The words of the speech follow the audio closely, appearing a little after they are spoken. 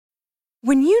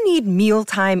When you need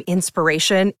mealtime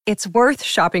inspiration, it's worth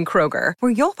shopping Kroger,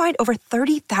 where you'll find over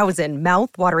 30,000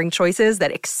 mouth-watering choices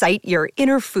that excite your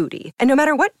inner foodie. And no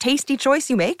matter what tasty choice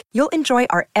you make, you'll enjoy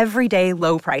our everyday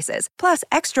low prices, plus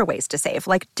extra ways to save,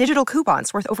 like digital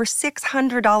coupons worth over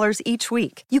 $600 each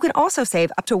week. You can also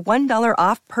save up to $1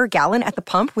 off per gallon at the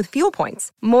pump with fuel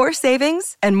points. More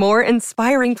savings and more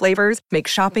inspiring flavors make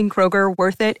shopping Kroger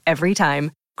worth it every time.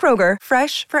 Kroger,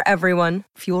 fresh for everyone.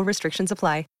 Fuel restrictions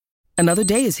apply. Another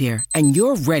day is here, and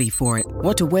you're ready for it.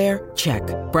 What to wear? Check.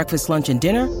 Breakfast, lunch, and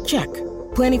dinner? Check.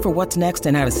 Planning for what's next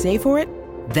and how to save for it?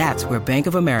 That's where Bank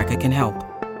of America can help.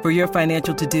 For your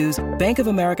financial to-dos, Bank of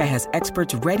America has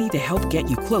experts ready to help get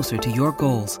you closer to your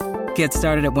goals. Get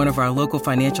started at one of our local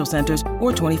financial centers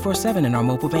or 24/7 in our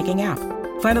mobile banking app.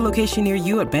 Find a location near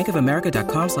you at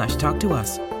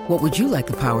bankofamerica.com/talktous. What would you like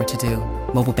the power to do?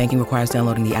 Mobile banking requires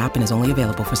downloading the app and is only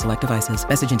available for select devices.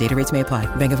 Message and data rates may apply.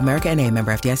 Bank of America N.A.,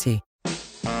 member FDIC.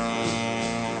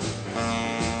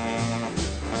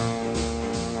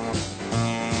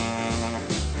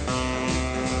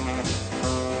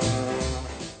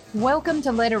 Welcome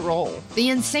to Let It Roll, the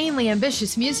insanely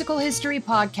ambitious musical history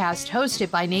podcast hosted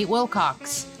by Nate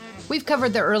Wilcox. We've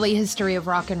covered the early history of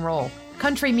rock and roll,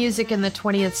 country music in the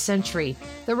 20th century,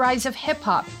 the rise of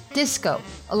hip-hop, disco,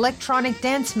 electronic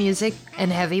dance music,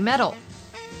 and heavy metal.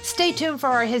 Stay tuned for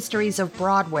our histories of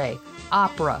Broadway,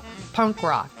 opera, punk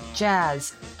rock,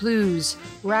 jazz, blues,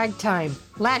 ragtime,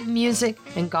 Latin music,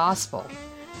 and gospel.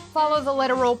 Follow the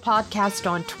Let It Roll podcast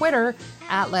on Twitter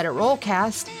at Let It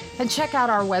Rollcast, and check out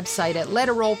our website at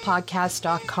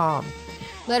letitrollpodcast.com.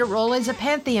 Let It Roll is a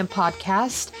Pantheon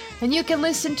podcast, and you can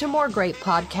listen to more great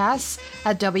podcasts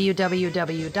at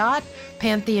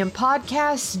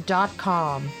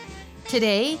www.pantheonpodcasts.com.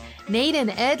 Today, Nate and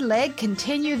Ed Legg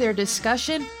continue their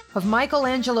discussion of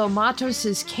Michelangelo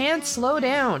Matos' Can't Slow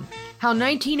Down, how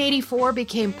 1984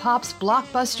 became pop's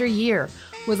blockbuster year,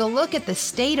 with a look at the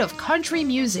state of country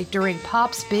music during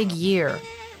pop's big year.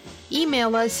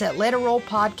 Email us at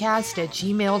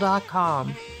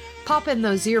letitrollpodcast@gmail.com. Pop in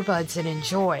those earbuds and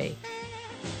enjoy.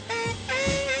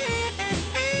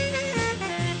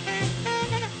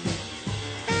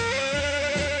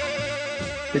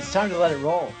 It's time to let it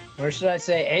roll. Or should I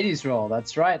say 80s roll?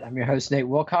 That's right. I'm your host, Nate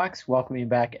Wilcox, welcoming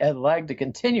back Ed Legg to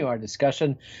continue our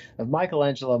discussion of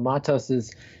Michelangelo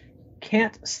Matos'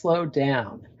 Can't Slow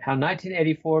Down, how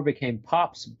 1984 became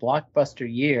pop's blockbuster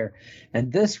year.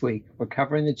 And this week, we're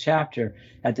covering the chapter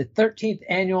at the 13th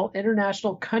Annual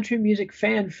International Country Music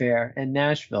Fanfare in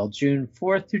Nashville, June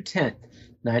 4th through 10th,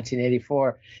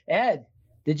 1984. Ed,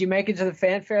 did you make it to the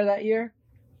fanfare that year?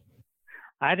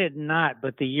 I did not,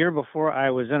 but the year before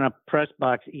I was in a press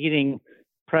box eating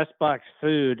press box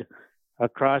food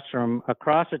across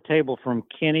a table from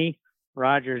Kenny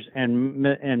Rogers and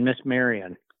Miss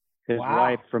Marion, his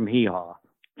wife from Hee Haw.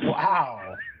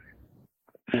 Wow.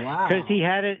 Because he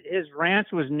had it, his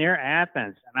ranch was near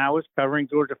Athens, and I was covering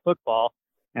Georgia football,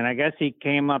 and I guess he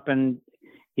came up and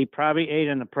he probably ate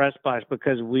in the press box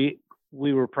because we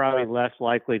were probably less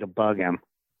likely to bug him.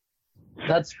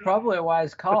 That's probably a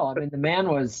wise call. I mean, the man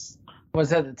was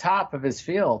at the top of his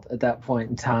field at that point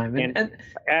in time. And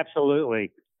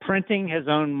absolutely. Printing his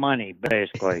own money,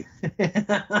 basically.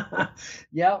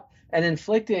 Yep. And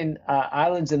inflicting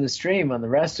islands in the stream on the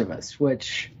rest of us,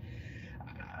 which,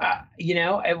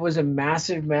 it was a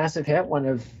massive, massive hit. One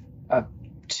of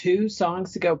two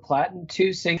singles to go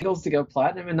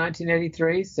platinum in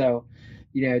 1983. So,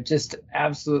 just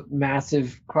absolute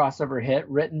massive crossover hit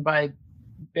written by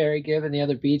Barry Gibb and the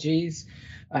other Bee Gees.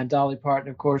 And Dolly Parton,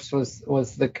 of course, was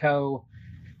the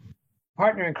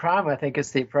partner in crime. I think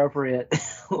is the appropriate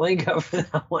lingo for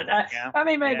that one. I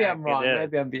mean, maybe I'm wrong.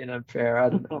 Maybe I'm being unfair. I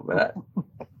don't know. But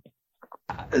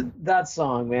that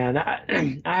song, man,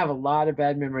 I have a lot of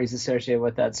bad memories associated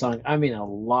with that song. I mean, a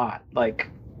lot. Like,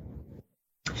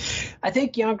 I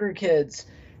think younger kids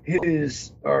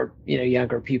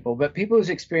younger people, but people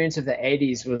whose experience of the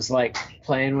 80s was like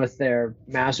playing with their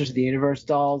Masters of the Universe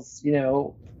dolls,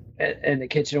 in the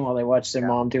kitchen while they watched their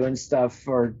mom doing stuff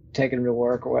or taking them to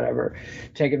work or whatever,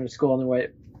 taking them to school on their way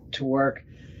to work,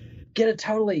 get a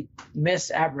totally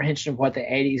misapprehension of what the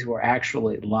 80s were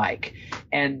actually like.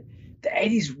 And the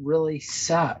 80s really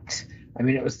sucked. I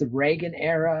mean, it was the Reagan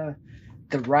era.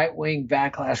 The right-wing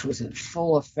backlash was in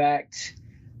full effect.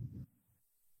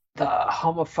 The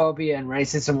homophobia and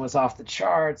racism was off the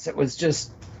charts. It was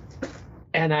just,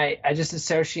 and I just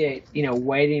associate,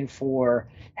 waiting for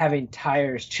having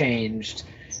tires changed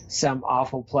some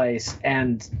awful place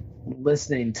and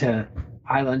listening to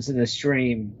Islands in the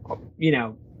Stream,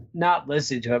 not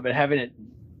listening to it, but having it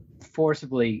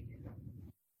forcibly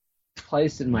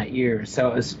placed in my ears. So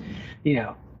it was,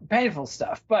 painful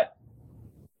stuff. But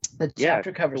the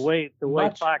chapter covers the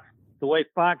way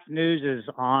Fox News is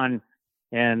on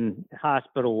in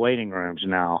hospital waiting rooms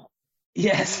now.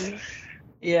 Yes.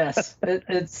 Yes.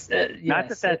 It's not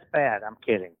that that's bad. I'm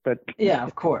kidding. But yeah,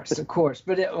 of course.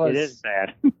 But it was. It is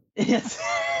bad. Yes.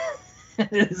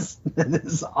 It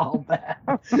is all bad.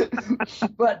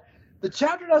 But the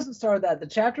chapter doesn't start with that. The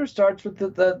chapter starts with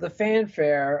the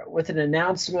fanfare with an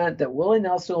announcement that Willie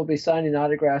Nelson will be signing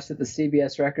autographs at the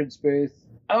CBS Records booth.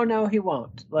 Oh no, he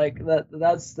won't. Like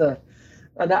that's the.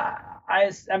 And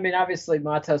I mean, obviously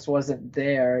Matos wasn't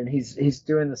there, and he's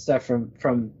doing the stuff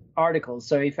from articles.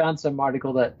 So he found some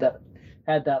article that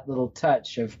had that little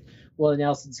touch of Willie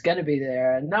Nelson's going to be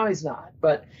there, and no, he's not.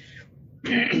 But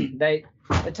they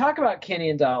talk about Kenny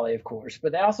and Dolly, of course,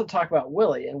 but they also talk about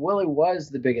Willie, and Willie was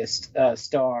the biggest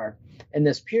star in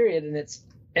this period, and it's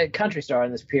a country star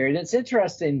in this period. And it's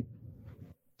interesting,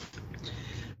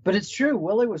 but it's true.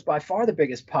 Willie was by far the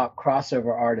biggest pop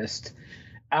crossover artist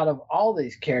out of all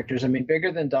these characters. I mean,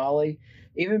 bigger than Dolly,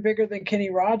 even bigger than Kenny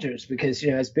Rogers, because,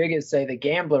 as big as, say, The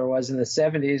Gambler was in the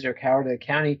 70s or Coward of the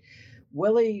County,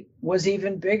 Willie was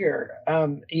even bigger.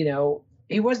 He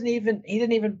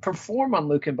didn't even perform on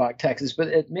Lukenbach, Texas, but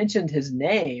it mentioned his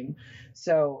name.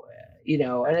 So,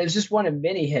 and it was just one of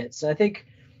many hits. And I think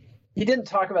he didn't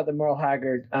talk about the Merle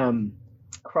Haggard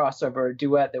crossover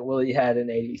duet that Willie had in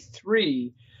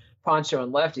 83, Poncho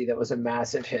and Lefty, that was a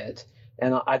massive hit.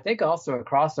 And I think also a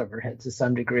crossover hit to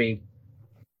some degree.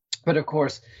 But of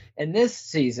course, in this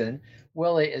season,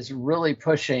 Willie is really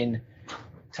pushing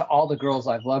To All the Girls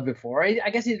I've Loved Before. I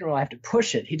guess he didn't really have to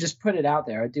push it. He just put it out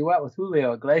there, a duet with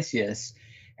Julio Iglesias.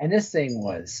 And this thing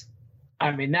was,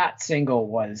 that single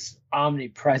was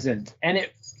omnipresent.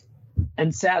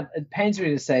 And sad, it pains me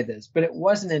to say this, but it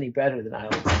wasn't any better than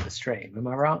Islands in the Stream. Am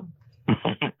I wrong?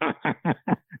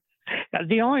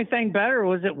 The only thing better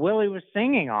was that Willie was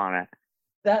singing on it.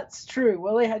 That's true.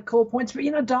 Willie had cool points,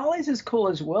 but Dolly's as cool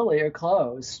as Willie, or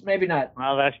close. Maybe not.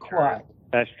 Well, that's quite. True.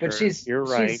 That's true. But you're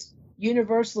right. She's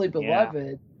universally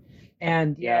beloved,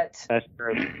 and yet that's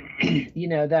true.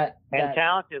 that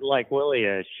talented like Willie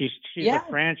is. She's a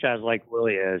franchise like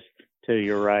Willie is too.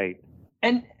 You're right.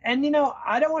 And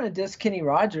I don't want to diss Kenny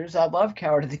Rogers. I love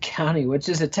Coward of the County, which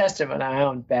is a testament to my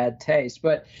own bad taste,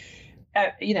 but.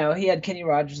 He had Kenny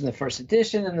Rogers in the first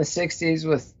edition in the 60s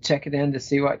with Checking In to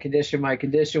See What Condition My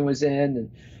Condition was in.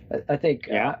 And I think,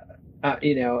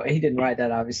 he didn't write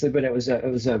that obviously, but it was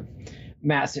a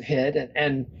massive hit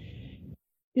and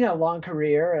long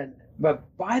career.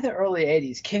 But by the early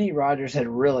 80s, Kenny Rogers had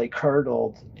really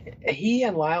curdled. He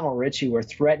and Lionel Richie were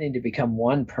threatening to become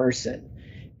one person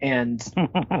and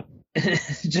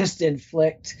just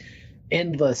inflict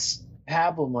endless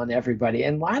pablum on everybody.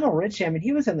 And Lionel Richie,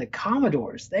 he was in the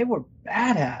Commodores. They were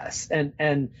badass.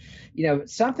 And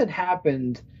something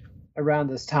happened around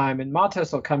this time, and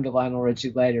Matos will come to Lionel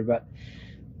Richie later, but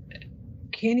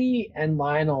Kenny and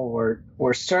Lionel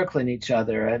were circling each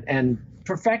other and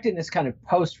perfecting this kind of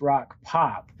post-rock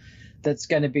pop that's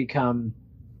going to become,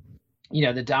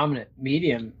 the dominant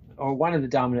medium or one of the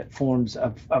dominant forms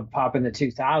of pop in the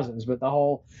 2000s. But the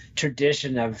whole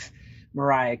tradition of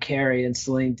Mariah Carey and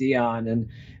Celine Dion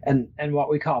and what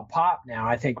we call pop now,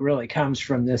 I think really comes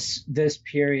from this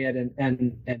period.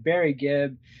 And Barry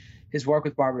Gibb, his work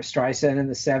with Barbra Streisand in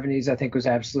the 70s, I think was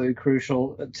absolutely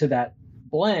crucial to that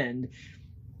blend.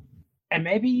 And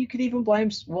maybe you could even blame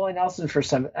Willie Nelson for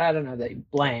some, I don't know that you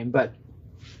blame, but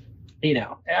I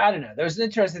don't know. There was an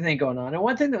interesting thing going on. And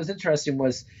one thing that was interesting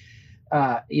was,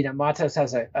 Matos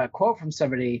has a quote from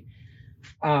somebody,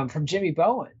 from Jimmy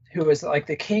Bowen, who was like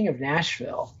the king of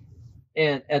Nashville,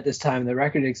 and at this time, the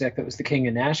record exec that was the king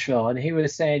of Nashville. And he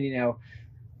was saying,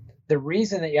 the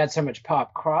reason that you had so much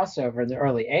pop crossover in the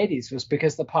early 80s was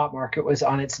because the pop market was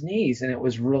on its knees and it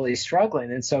was really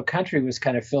struggling. And so country was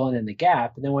kind of filling in the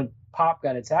gap. And then when pop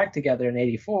got its act together in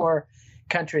 84,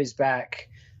 country's back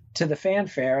to the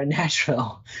fanfare in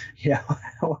Nashville,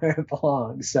 where it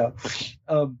belongs. So,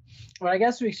 well, I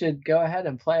guess we should go ahead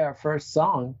and play our first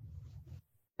song.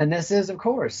 And this is, of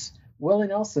course, Willie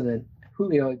Nelson and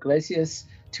Julio Iglesias,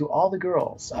 To All the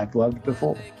Girls I've Loved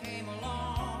Before.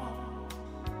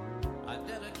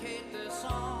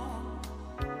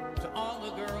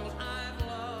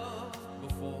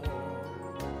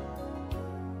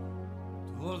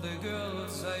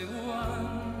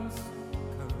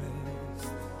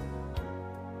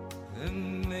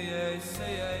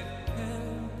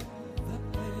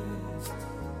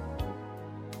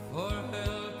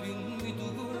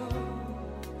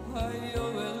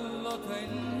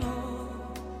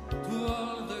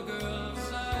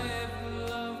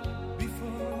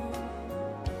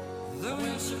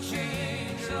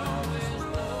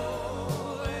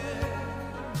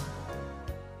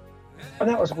 And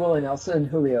that was Willie Nelson and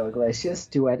Julio Iglesias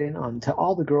duetting on "To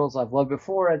All the Girls I've Loved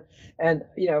Before," and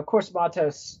of course,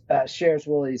 Matos shares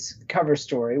Willie's cover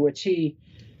story, which he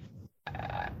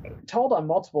told on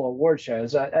multiple award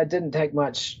shows. I didn't take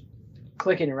much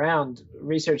clicking around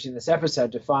researching this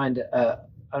episode to find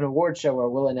an award show where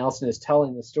Willie Nelson is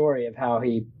telling the story of how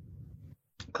he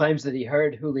claims that he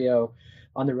heard Julio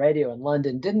on the radio in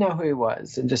London, didn't know who he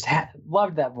was, and just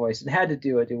loved that voice and had to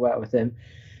do a duet with him.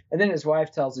 And then his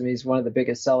wife tells him he's one of the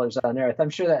biggest sellers on earth. I'm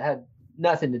sure that had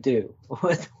nothing to do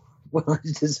with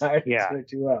Willie's desire to do a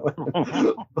duet with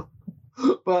him.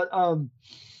 But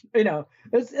it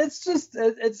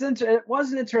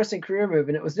was an interesting career move,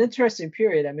 and it was an interesting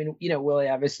period. I mean, Willie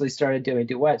obviously started doing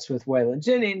duets with Waylon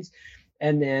Jennings,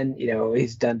 and then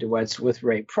he's done duets with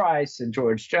Ray Price and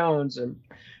George Jones and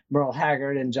Merle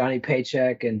Haggard and Johnny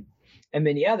Paycheck and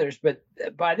many others. But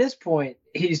by this point,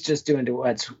 he's just doing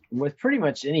duets with pretty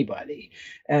much anybody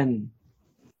and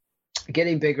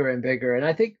getting bigger and bigger. And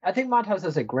I think Matos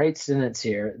has a great sentence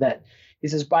here that he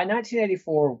says, by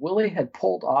 1984, Willie had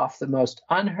pulled off the most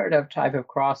unheard of type of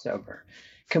crossover,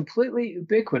 completely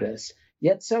ubiquitous,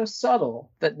 yet so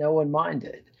subtle that no one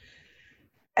minded.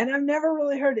 And I've never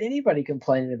really heard anybody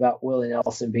complaining about Willie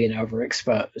Nelson being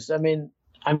overexposed. I mean,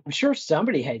 I'm sure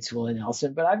somebody hates Willie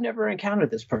Nelson, but I've never encountered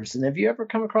this person. Have you ever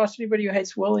come across anybody who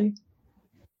hates Willie?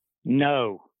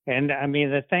 No. And I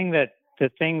mean, the thing that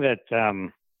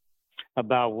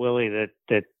about Willie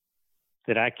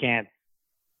that I can't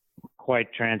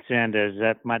quite transcend is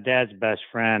that my dad's best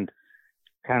friend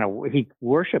he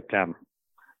worshiped him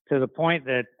to the point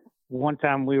that one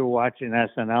time we were watching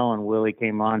SNL and Willie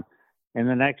came on, and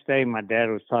the next day my dad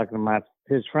was talking about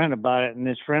his friend about it, and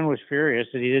his friend was furious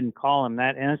that he didn't call him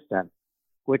that instant,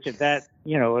 which at that,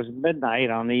 it was midnight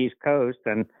on the East Coast,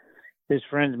 and his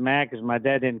friend's mad because my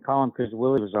dad didn't call him because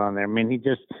Willie was on there. I mean,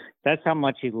 that's how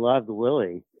much he loved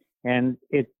Willie. And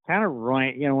it kind of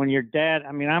ruined, when your dad,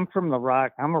 I mean, I'm from the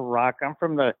rock, I'm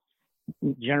from the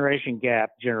generation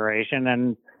gap generation.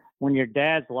 And when your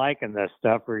dad's liking this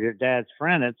stuff or your dad's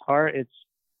friend, it's hard.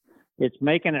 It's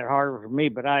making it harder for me,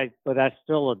 but I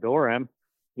still adore him,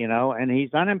 and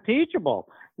he's unimpeachable,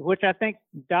 which I think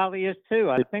Dolly is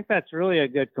too. I think that's really a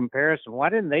good comparison. Why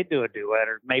didn't they do a duet?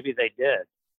 Or maybe they did.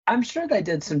 I'm sure they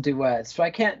did some duets,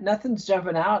 but nothing's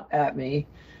jumping out at me.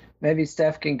 Maybe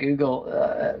Steph can Google,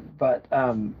 but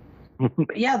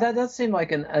yeah, that does seem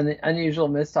like an unusual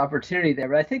missed opportunity there.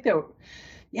 But I think that,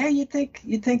 you'd think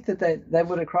that they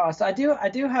would have crossed. I do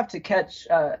have to catch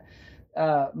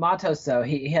Matos though.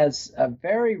 He has a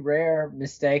very rare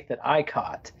mistake that I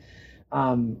caught,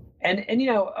 and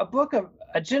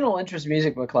a general interest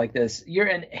music book like this,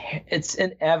 it's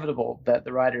inevitable that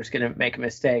the writer's going to make a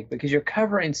mistake because you're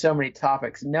covering so many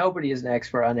topics. Nobody is an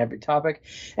expert on every topic,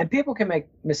 and people can make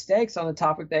mistakes on the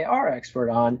topic they are expert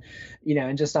on,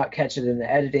 and just not catch it in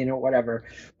the editing or whatever.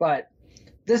 But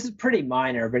this is pretty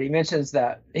minor, but he mentions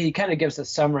that he kind of gives a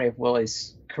summary of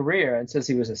Willie's career and says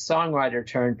he was a songwriter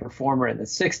turned performer in the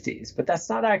 60s, but that's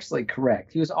not actually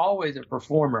correct. He was always a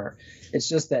performer. It's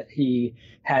just that he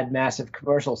had massive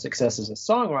commercial success as a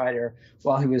songwriter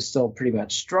while he was still pretty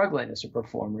much struggling as a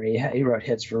performer. He wrote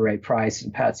hits for Ray Price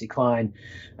and Patsy Cline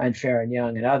and Farron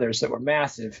Young and others that were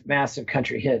massive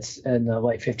country hits in the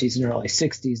late 50s and early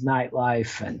 60s,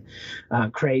 Nightlife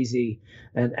and Crazy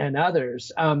and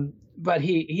others. But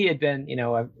he had been,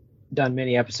 I've done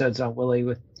many episodes on Willie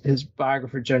with his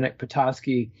biographer, Joe Nick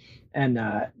Petoskey, and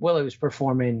Willie was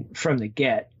performing from the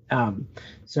get.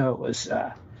 So it was,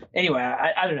 anyway,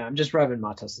 I don't know. I'm just rubbing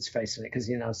Matos' face in it because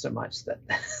he knows so much that.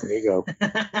 There you go.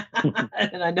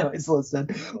 And I know he's listening.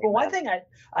 Well, one thing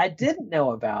I didn't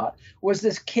know about was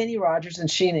this Kenny Rogers and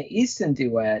Sheena Easton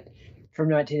duet from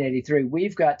 1983,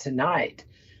 We've Got Tonight,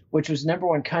 which was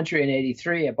 #1 country in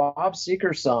 83, a Bob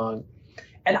Seger song.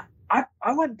 And I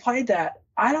went and played that.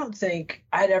 I don't think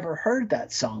I'd ever heard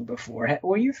that song before.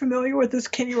 Were you familiar with this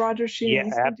Kenny Rogers Sheena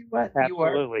Easton duet?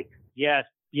 Absolutely. Yes,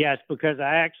 because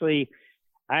I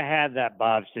had that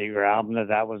Bob Seger album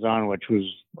that was on, which was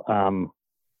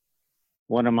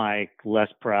one of my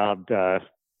less proud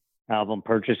album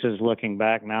purchases looking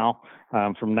back now,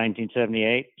 from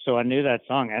 1978. So I knew that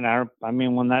song. And I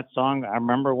mean, when that song, I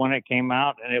remember when it came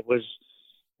out, and it was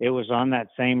on that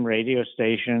same radio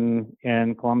station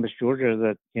in Columbus, Georgia,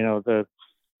 that,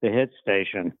 the hit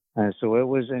station. And so it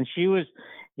was, and she was,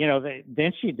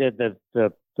 then she did the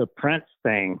Prince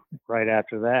thing right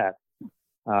after that,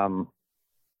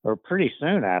 or pretty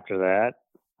soon after that.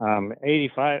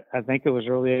 85, I think it was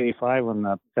early 85 when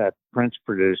that Prince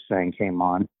produced thing came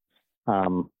on.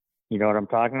 You know what I'm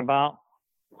talking about?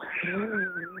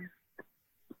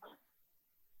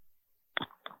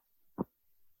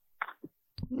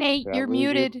 Nate, you're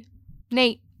muted.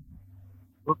 Nate.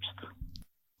 Oops.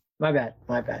 My bad.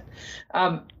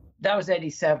 That was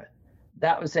 87.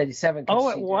 Oh,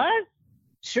 it was?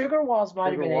 Sugar Walls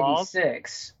might have been Walls?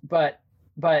 86, but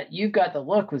You've Got the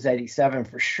Look was 87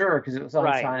 for sure because it was on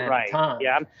time at the time.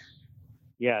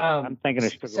 I'm thinking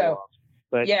of Sugar Walls.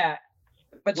 But yeah,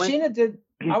 but Sheena did.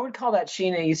 I would call that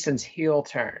Sheena Easton's heel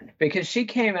turn because she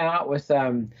came out with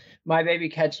 "My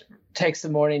Baby Takes the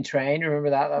Morning Train." Remember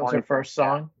that? That was her first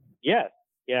song. Yeah.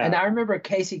 And I remember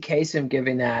Casey Kasem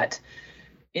giving that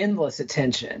endless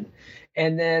attention,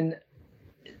 and then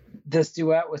this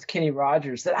duet with Kenny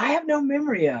Rogers that I have no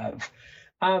memory of,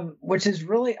 which is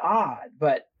really odd.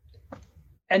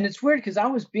 And it's weird because I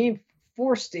was being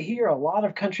forced to hear a lot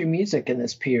of country music in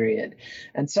this period,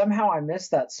 and somehow I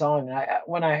missed that song.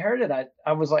 When I heard it,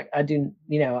 I was like, I don't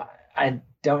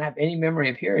have any memory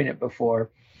of hearing it before.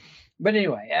 But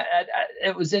anyway,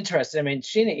 it was interesting. I mean,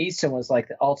 Sheena Easton was like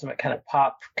the ultimate kind of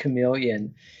pop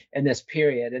chameleon in this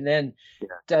period, and then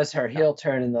does her heel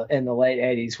turn in the late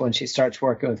 80s when she starts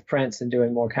working with Prince and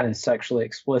doing more kind of sexually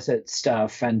explicit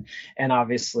stuff, and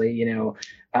obviously,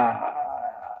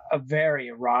 a very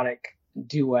erotic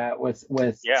duet with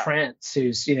Prince,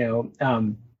 who's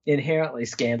inherently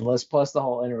scandalous, plus the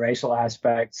whole interracial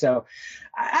aspect. So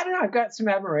I don't know, I've got some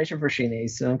admiration for Sheena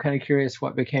Easton. I'm kind of curious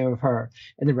what became of her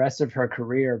in the rest of her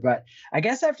career, but I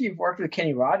guess after you've worked with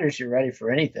Kenny Rogers, you're ready for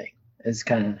anything. It's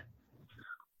kind of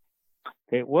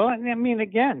okay. Well, I mean,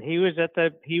 again, he was at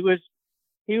that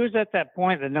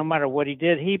point that no matter what he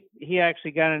did, he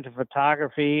actually got into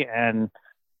photography. And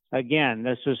again,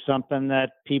 this was something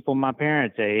that people my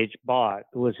parents' age bought.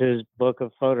 It was his book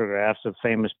of photographs of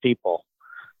famous people.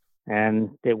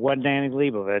 And it wasn't Danny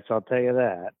Leibovitz, I'll tell you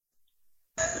that.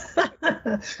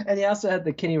 And he also had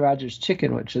the Kenny Rogers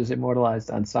chicken, which is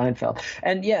immortalized on Seinfeld.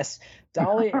 And yes,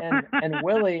 Dolly and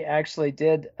Willie actually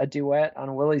did a duet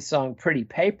on Willie's song Pretty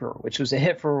Paper, which was a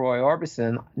hit for Roy Orbison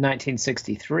in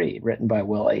 1963, written by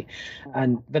Willie.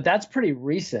 But that's pretty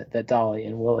recent that Dolly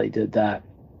and Willie did that.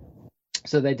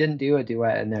 So they didn't do a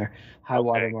duet in their high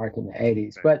water mark in the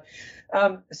 80s. But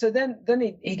so then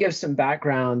he gives some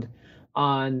background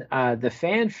on the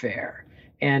fanfare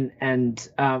and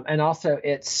also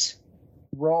its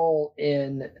role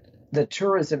in the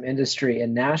tourism industry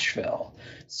in Nashville.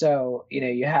 So,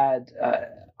 you had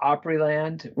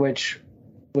Opryland, which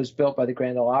was built by the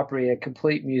Grand Ole Opry, a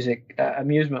complete music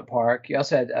amusement park. You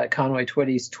also had Conway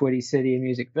Twitty's Twitty City and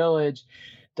Music Village.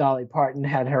 Dolly Parton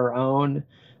had her own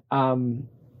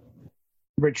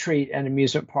retreat and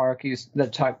amusement park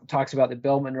that talks about the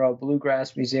Bill Monroe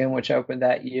Bluegrass Museum, which opened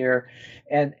that year.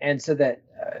 And so that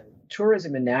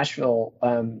tourism in Nashville,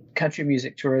 country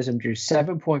music tourism, drew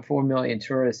 7.4 million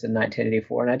tourists in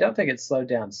 1984. And I don't think it's slowed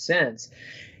down since.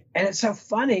 And it's so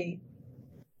funny.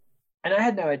 And I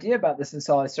had no idea about this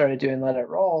until I started doing Let It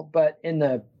Roll. But in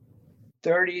the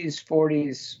 30s,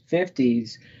 40s,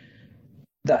 50s,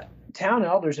 the town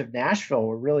elders of Nashville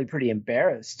were really pretty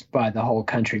embarrassed by the whole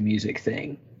country music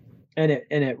thing. And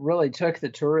it really took the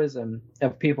tourism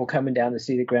of people coming down to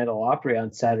see the Grand Ole Opry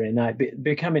on Saturday night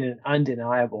becoming an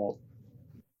undeniable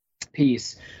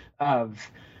piece of,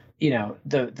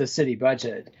 the city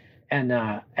budget.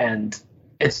 And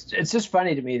it's just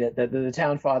funny to me that the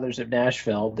town fathers of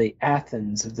Nashville, the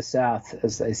Athens of the South,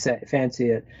 as they fancy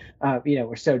it,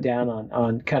 were so down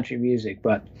on country music.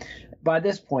 But by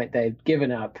this point, they've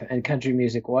given up, and country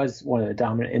music was one of the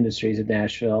dominant industries of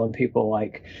Nashville, and people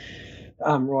like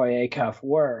Roy Acuff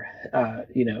were,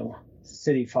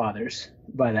 city fathers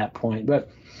by that point. But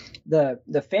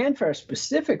the fanfare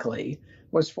specifically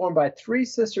was formed by three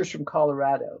sisters from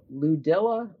Colorado,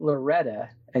 Ludilla, Loretta,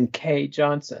 and Kay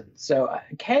Johnson. So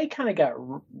Kay kind of got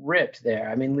ripped there.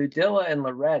 I mean, Ludilla and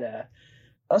Loretta,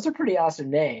 those are pretty awesome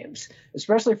names,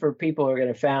 especially for people who are going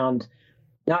to found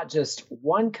not just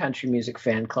one country music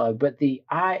fan club, but the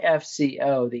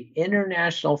IFCO, the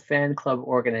International Fan Club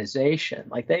Organization.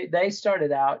 Like they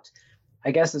started out,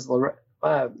 I guess, as was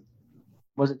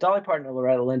it Dolly Parton or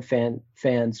Loretta Lynn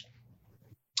fans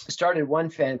started one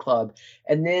fan club,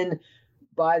 and then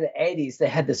by the 80s they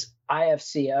had this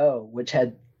IFCO, which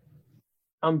had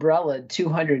umbrellaed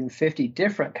 250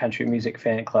 different country music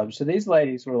fan clubs. So these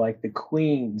ladies were like the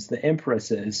queens, the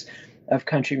empresses of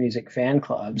country music fan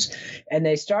clubs. And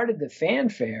they started the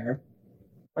fanfare,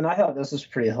 and I thought this was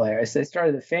pretty hilarious. They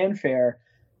started the fanfare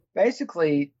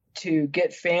basically to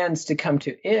get fans to come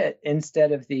to it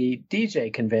instead of the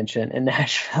DJ convention in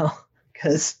Nashville,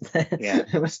 because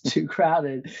it was too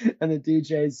crowded and the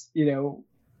DJs,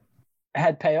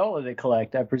 had payola to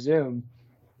collect, I presume.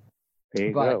 There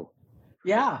you go.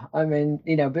 Yeah, I mean,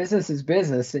 business is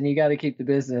business, and you got to keep the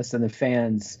business and the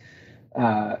fans,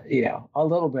 a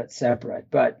little bit separate.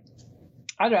 But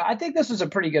I don't know. I think this was a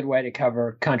pretty good way to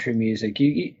cover country music.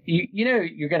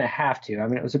 You're going to have to. I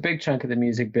mean, it was a big chunk of the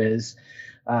music biz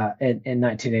in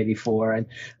 1984. And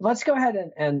let's go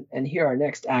ahead and hear our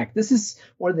next act. This is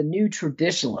one of the new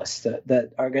traditionalists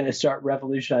that are going to start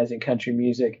revolutionizing country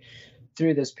music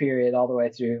through this period all the way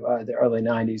through the early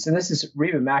 90s. And this is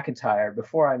Reba McEntire,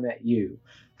 Before I Met You,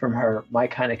 from her My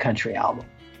Kind of Country album.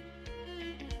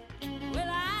 Well,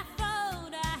 I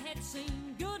thought I had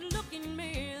seen good-looking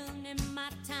men in my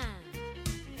time.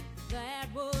 That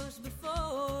was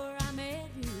before I met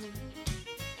you.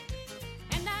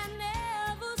 And I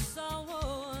never saw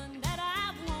one that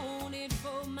I wanted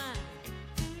for mine.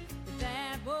 But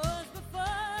that was before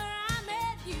I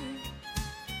met you.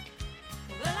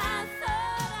 Well, I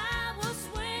thought I was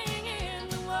swinging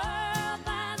the world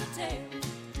by the tail.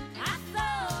 I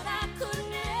thought I could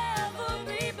never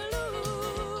be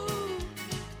blue.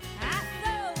 I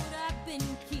thought I'd been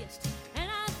kissed, and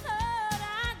I thought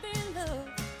I'd been loved.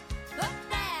 But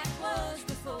that was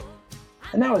before.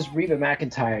 And that was Reba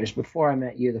McEntire's Before I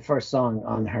Met You, the first song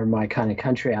on her My Kind of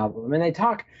Country album. And they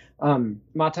talk,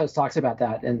 Matos talks about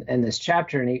that in this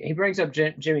chapter, and he brings up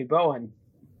Jimmy Bowen,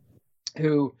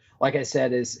 who, like I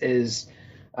said, is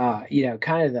kind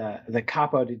of the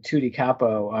capo di tutti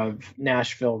capo of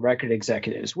Nashville record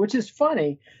executives, which is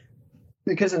funny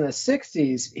because in the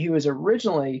 60s, he was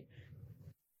originally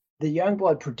the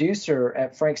Youngblood producer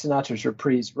at Frank Sinatra's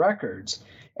Reprise Records.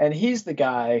 And he's the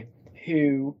guy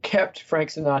who kept Frank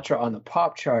Sinatra on the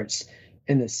pop charts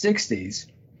in the 60s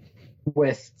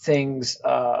with things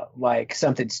like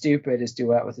Something Stupid, his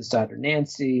duet with his daughter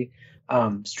Nancy,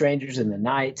 Strangers in the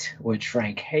Night, which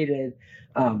Frank hated.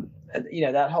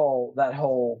 That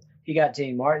whole he got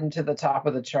Dean Martin to the top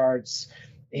of the charts.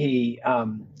 He's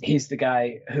the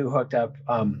guy who hooked up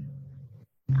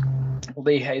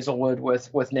Lee Hazelwood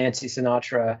with Nancy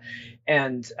Sinatra,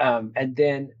 and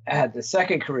then had the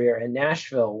second career in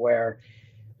Nashville where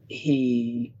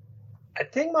I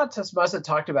think Matos must have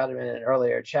talked about him in an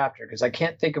earlier chapter because I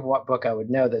can't think of what book I would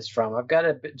know this from. I've got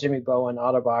a Jimmy Bowen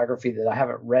autobiography that I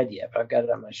haven't read yet, but I've got it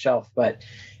on my shelf. But,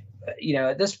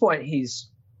 at this point, he's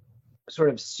sort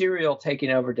of serial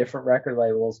taking over different record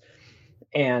labels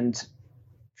and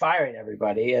firing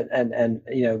everybody and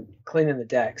cleaning the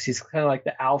decks. He's kind of like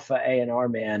the alpha A&R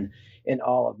man in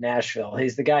all of Nashville.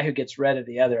 He's the guy who gets rid of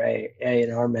the other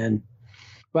A&R men.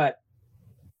 But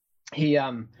he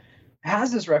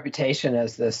has this reputation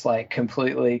as this like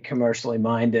completely commercially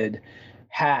minded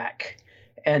hack,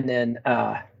 and then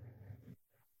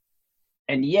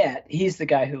and yet he's the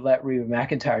guy who let Reba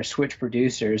McEntire switch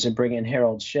producers and bring in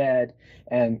Harold Shedd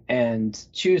and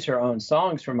choose her own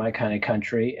songs for My Kind of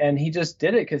Country. And he just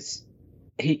did it because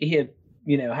he had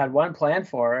had one plan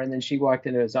for her, and then she walked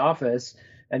into his office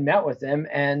and met with him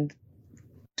and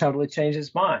totally changed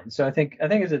his mind. So I think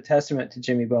it's a testament to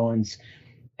Jimmy Bowen's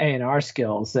A&R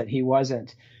skills that he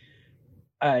wasn't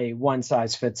a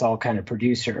one-size-fits-all kind of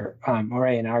producer or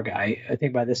A&R guy. I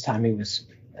think by this time he was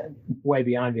way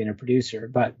beyond being a producer,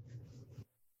 but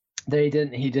he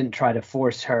didn't try to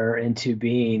force her into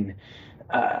being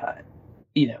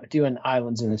doing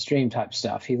Islands in the Stream type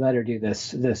stuff. He let her do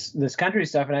this country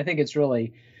stuff, and I think it's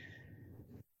really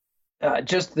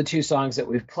just the two songs that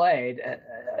we've played,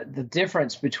 the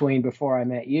difference between Before I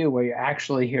Met You, where you're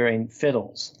actually hearing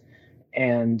fiddles,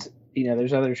 and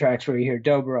there's other tracks where you hear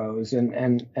dobros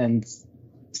and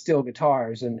steel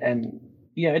guitars, and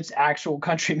it's actual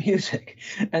country music.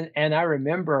 And I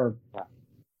remember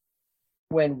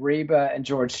when Reba and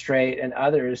George Strait and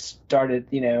others started,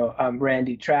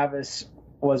 Randy Travis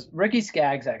Ricky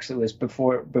Skaggs actually was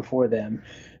before them,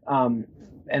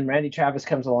 and Randy Travis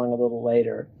comes along a little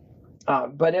later.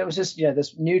 But it was just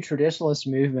this new traditionalist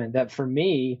movement that for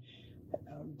me,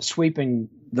 sweeping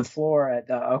the floor at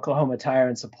the Oklahoma Tire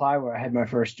and Supply where I had my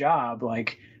first job,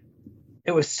 like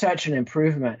it was such an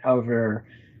improvement over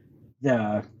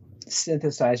the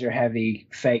synthesizer heavy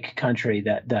fake country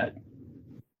that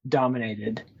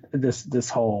dominated this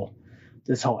whole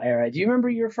era. Do you remember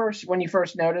when you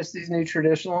first noticed these new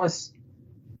traditionalists?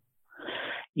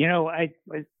 That's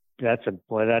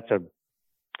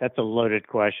a loaded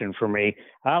question for me.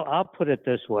 I'll put it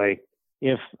this way: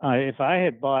 if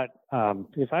I brought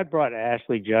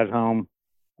Ashley Judd home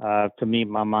to meet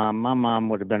my mom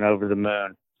would have been over the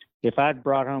moon. If I'd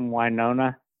brought home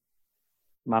Winona,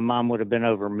 my mom would have been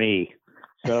over me.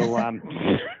 So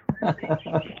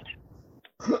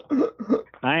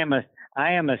I am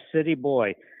a city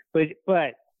boy, but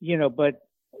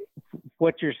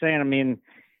what you're saying, I mean,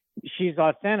 she's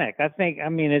authentic. I think, I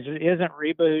mean, isn't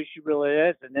Reba who she really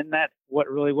is? And isn't that what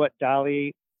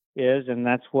Dolly is? And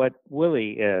that's what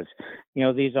Willie is. You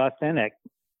know, these authentic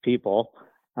people,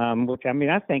 which, I mean,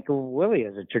 I think Willie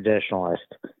is a traditionalist.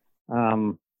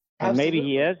 And maybe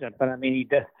he isn't, but I mean,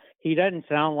 he doesn't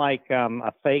sound like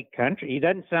a fake country. He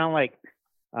doesn't sound like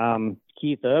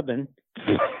Keith Urban.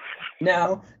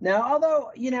 No.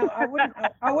 Although, you know,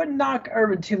 I wouldn't knock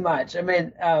Urban too much. I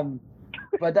mean,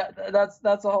 but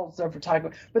that's a whole separate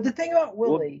topic. But the thing about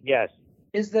Willie, yes,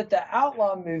 is that the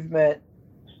outlaw movement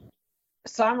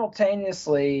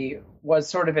simultaneously was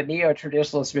sort of a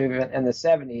neo-traditionalist movement in the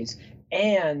 70s,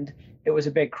 and it was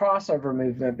a big crossover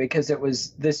movement because it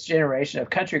was this generation of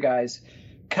country guys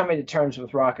coming to terms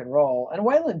with rock and roll. And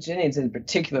Waylon Jennings in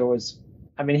particular was,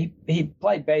 I mean, he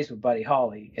played bass with Buddy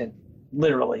Holly and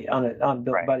literally on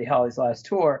Buddy Holly's last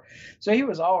tour. So he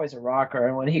was always a rocker.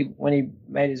 And when he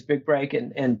made his big break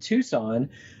in Tucson,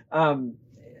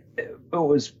 it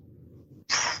was,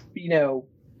 you know,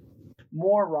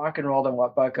 more rock and roll than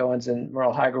what Buck Owens and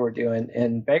Merle Haggard were doing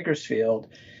in Bakersfield.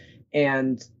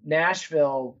 And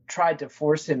Nashville tried to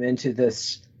force him into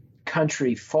this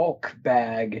country folk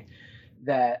bag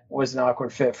that was an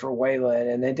awkward fit for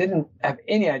Waylon, and they didn't have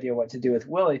any idea what to do with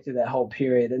Willie through that whole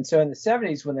period. And so in the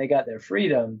 70s, when they got their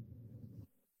freedom,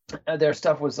 their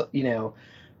stuff was, you know,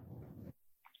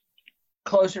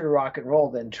 closer to rock and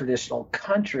roll than traditional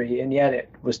country, and yet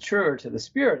it was truer to the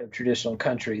spirit of traditional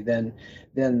country than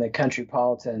the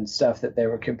countrypolitan stuff that they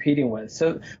were competing with.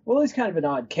 So Willie's kind of an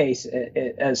odd case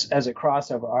as a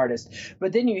crossover artist.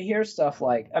 But then you hear stuff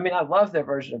like, I mean, I love their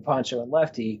version of Pancho and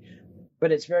Lefty,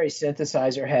 but it's very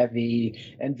synthesizer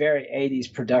heavy and very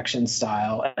 80s production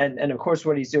style. And of course,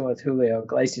 what he's doing with Julio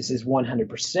Iglesias is 100%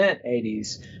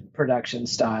 80s production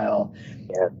style.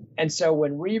 Yeah. And so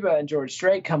when Reba and George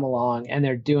Strait come along and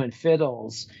they're doing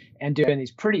fiddles and doing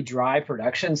these pretty dry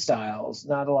production styles,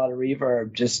 not a lot of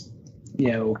reverb, just,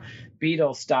 you know,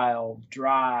 Beatles style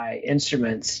dry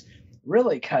instruments,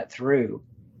 really cut through.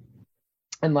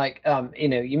 And like, you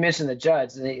know, you mentioned the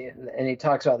Judds, and he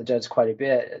talks about the Judds quite a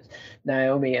bit.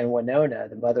 Naomi and Winona,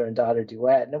 the mother and daughter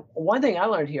duet. And one thing I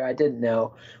learned here I didn't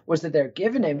know was that their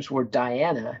given names were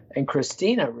Diana and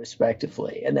Christina,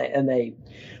 respectively, and they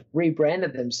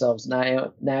rebranded themselves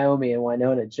Naomi and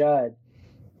Winona Judd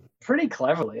pretty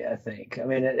cleverly, I think. I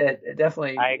mean, it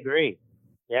definitely. I agree.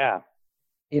 Yeah,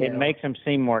 it makes them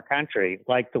seem more country,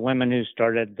 like the women who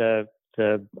started the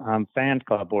fan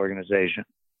club organization.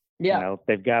 Yeah, you know,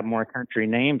 they've got more country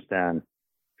names then.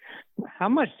 How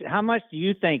much do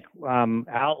you think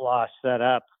Outlaw set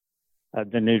up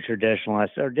the new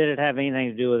traditionalists, or did it have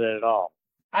anything to do with it at all?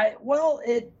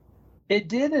 It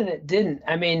did and it didn't.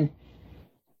 I mean,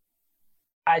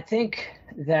 I think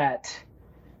that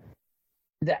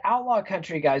the outlaw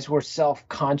country guys were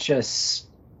self-conscious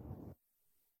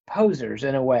posers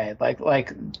in a way. Like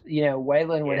you know,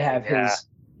 Waylon would have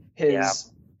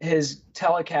his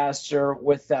Telecaster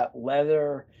with that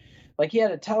leather, like he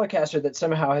had a Telecaster that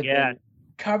somehow had been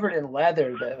covered in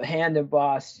leather, the hand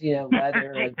embossed, you know,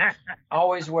 leather, and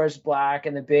always wears black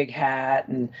and the big hat.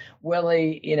 And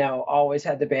Willie, you know, always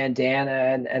had the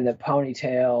bandana and the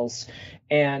ponytails.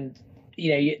 And,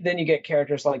 you know, then you get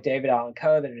characters like David Allan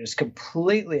Coe that are just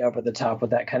completely over the top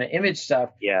with that kind of image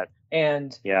stuff. Yeah.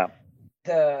 And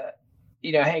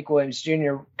you know, Hank Williams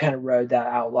Jr. kind of rode that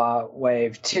outlaw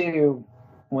wave too,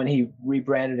 when he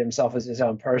rebranded himself as his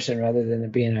own person rather than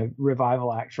it being a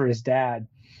revival act for his dad.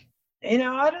 You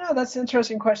know, I don't know. That's an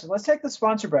interesting question. Let's take the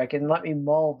sponsor break and let me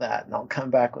mull that, and I'll come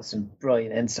back with some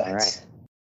brilliant insights. Right.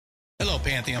 Hello,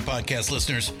 Pantheon podcast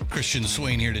listeners. Christian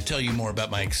Swain here to tell you more about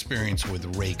my experience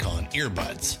with Raycon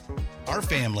earbuds. Our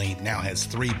family now has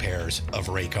 3 pairs of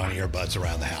Raycon earbuds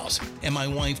around the house, and my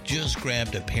wife just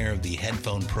grabbed a pair of the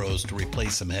Headphone Pros to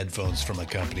replace some headphones from a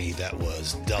company that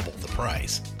was double the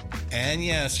price. And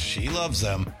yes, she loves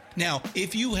them. Now,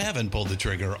 if you haven't pulled the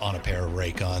trigger on a pair of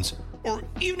Raycons, or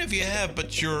even if you have,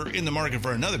 but you're in the market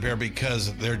for another pair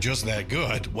because they're just that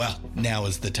good, well, now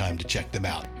is the time to check them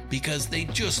out, because they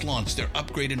just launched their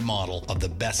upgraded model of the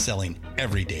best-selling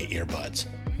everyday earbuds.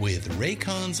 With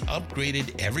Raycon's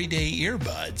upgraded everyday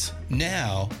earbuds,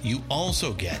 now you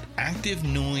also get active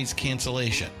noise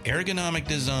cancellation, ergonomic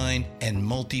design, and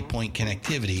multi-point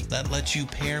connectivity that lets you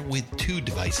pair with 2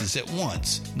 devices at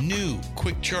once. New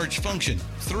quick charge function,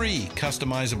 3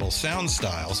 customizable sound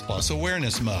styles, plus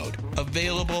awareness mode.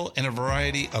 Available in a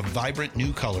variety of vibrant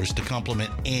new colors to complement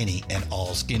any and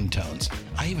all skin tones.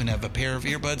 I even have a pair of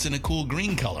earbuds in a cool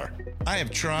green color. I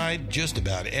have tried just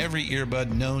about every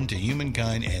earbud known to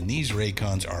humankind, and these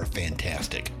Raycons are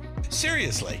fantastic.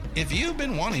 Seriously, if you've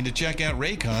been wanting to check out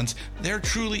Raycons, there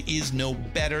truly is no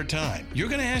better time. You're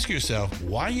going to ask yourself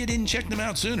why you didn't check them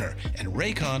out sooner, and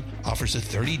Raycon offers a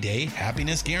 30-day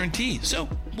happiness guarantee. So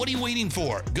what are you waiting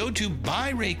for? Go to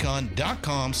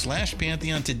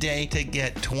buyraycon.com/Pantheon today to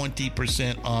get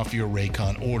 20% off your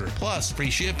Raycon order, plus free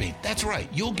shipping. That's right,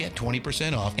 you'll get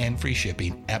 20% off and free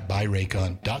shipping at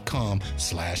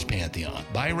buyraycon.com/Pantheon.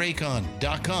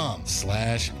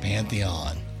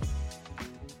 buyraycon.com/Pantheon.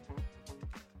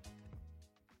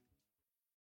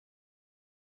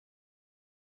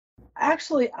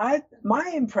 Actually,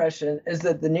 my impression is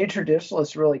that the New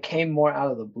Traditionalists really came more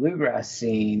out of the bluegrass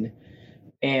scene,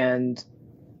 and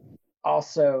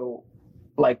also,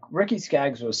 like, Ricky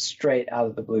Skaggs was straight out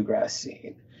of the bluegrass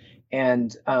scene,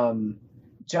 and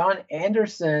John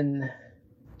Anderson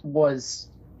was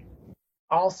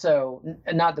also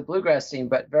not the bluegrass scene,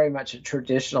 but very much a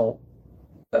traditional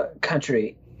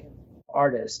country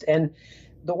artist. And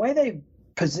the way they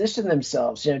positioned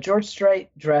themselves, George Strait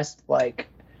dressed like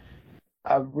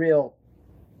a real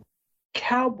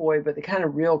cowboy, but the kind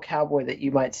of real cowboy that you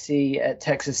might see at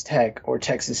Texas Tech or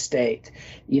Texas State,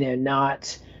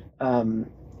 not the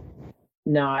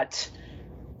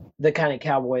kind of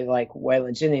cowboy like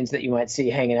Waylon Jennings that you might see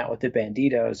hanging out with the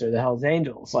Banditos or the Hells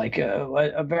Angels, like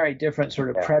a very different sort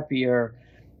of preppier,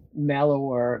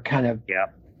 mellower kind of.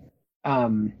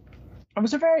 It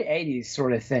was a very 80s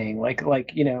sort of thing, like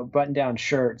button down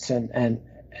shirts and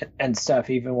stuff,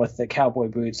 even with the cowboy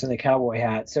boots and the cowboy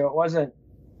hat. So it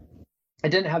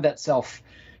didn't have that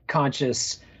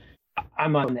self-conscious,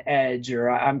 I'm on the edge or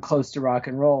I'm close to rock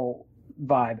and roll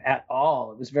vibe at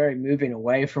all. It was very moving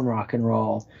away from rock and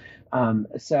roll.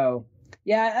 So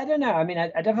yeah, I don't know. I mean, I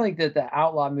definitely think that the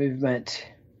outlaw movement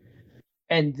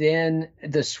and then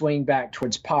the swing back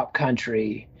towards pop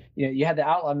country, you had the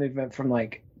outlaw movement from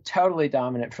like totally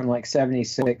dominant from like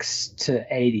 76 to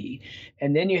 80.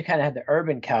 And then you kind of had the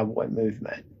urban cowboy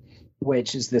movement,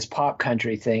 which is this pop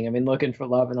country thing. I mean, Looking for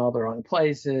Love in All the Wrong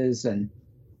Places and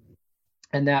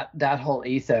that whole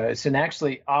ethos. And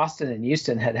actually Austin and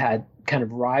Houston had kind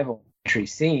of rival country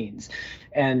scenes,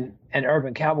 and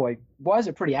urban cowboy was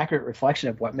a pretty accurate reflection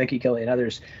of what Mickey Gilley and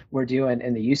others were doing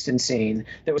in the Houston scene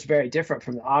that was very different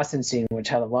from the Austin scene, which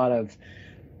had a lot of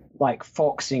like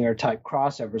folk singer type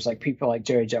crossovers, like people like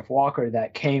Jerry Jeff Walker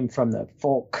that came from the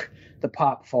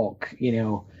pop folk,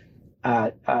 the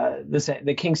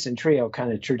Kingston Trio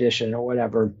kind of tradition or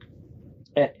whatever,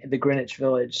 the Greenwich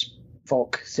Village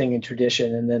folk singing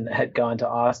tradition, and then had gone to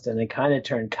Austin and kind of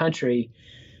turned country.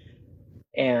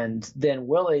 And then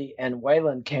Willie and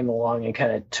Waylon came along and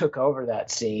kind of took over that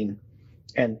scene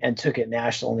and took it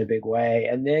national in a big way.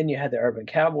 And then you had the urban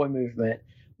cowboy movement,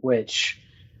 which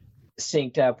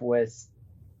synced up with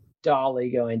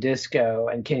Dolly going disco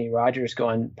and Kenny Rogers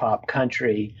going pop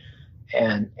country,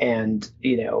 and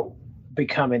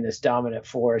becoming this dominant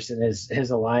force, and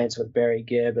his alliance with Barry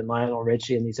Gibb and Lionel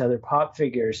Richie and these other pop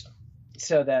figures.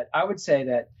 So that I would say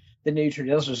that the New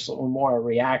Traditionalists were more a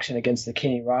reaction against the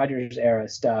Kenny Rogers era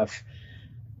stuff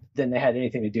than they had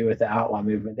anything to do with the outlaw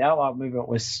movement. The outlaw movement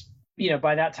was,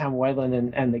 by that time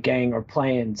Waylon and the gang were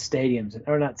playing stadiums,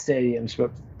 or not stadiums,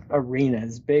 but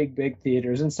arenas, big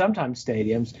theaters, and sometimes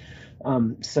stadiums.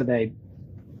 So they,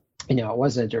 it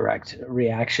wasn't a direct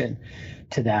reaction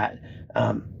to that,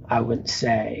 I wouldn't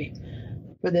say.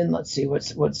 But then let's see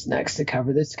what's next to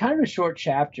cover. This is kind of a short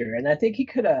chapter, and I think he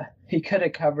could have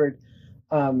covered.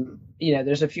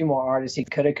 There's a few more artists he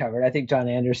could have covered. I think John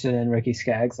Anderson and Ricky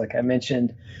Skaggs, like I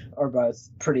mentioned, are both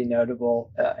pretty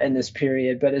notable in this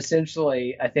period. But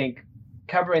essentially, I think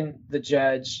covering the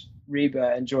Judds,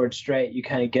 Reba, and George Strait, you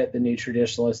kind of get the New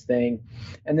Traditionalist thing,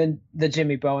 and then the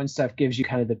Jimmy Bowen stuff gives you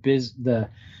kind of the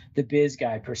biz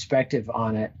guy perspective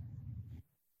on it.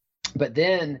 But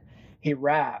then he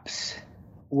raps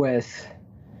with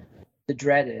the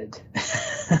dreaded,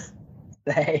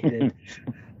 the hated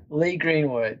Lee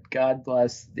Greenwood, God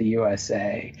Bless the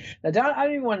USA. Now, Don, I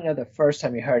don't even want to know the first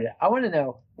time you heard it. I want to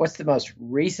know what's the most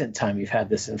recent time you've had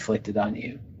this inflicted on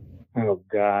you. Oh,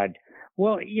 God.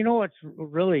 Well, it's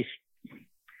really,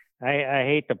 I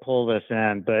hate to pull this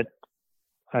in, but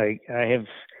I have,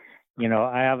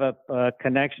 I have a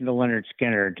connection to Lynyrd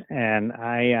Skynyrd, and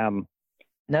I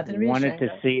wanted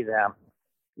to see them.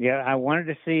 Yeah, I wanted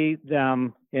to see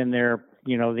them in their,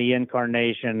 the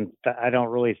incarnation. I don't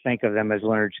really think of them as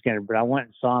Lynyrd Skynyrd, but I went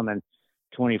and saw them in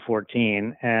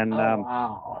 2014, and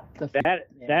wow.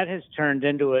 that has turned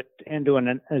into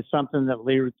something that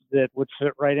would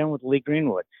fit right in with Lee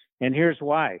Greenwood. And here's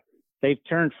why: they've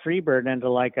turned Freebird into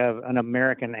like an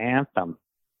American anthem.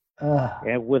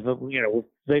 And with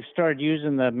they've started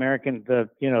using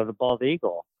the bald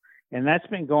eagle, And that's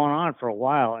been going on for a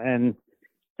while. And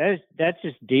that's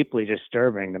just deeply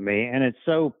disturbing to me. And it's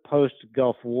so post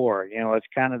Gulf War, it's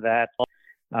kind of that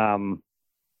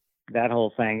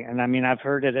whole thing. And I mean, I've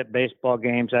heard it at baseball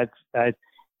games. That's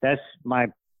my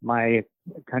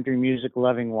country music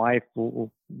loving wife,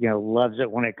 loves it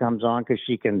when it comes on, because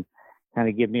she can kind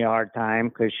of give me a hard time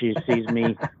because she sees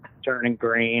me turning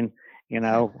green,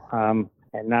 and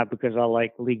not because I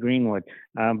like Lee Greenwood,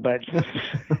 but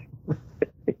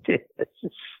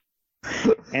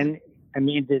and I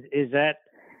mean, is that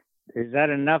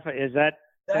enough? Is that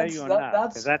tell you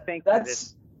enough? Because I think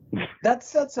that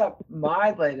sets up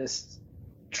my latest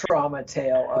trauma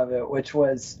tale of it, which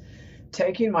was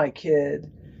taking my kid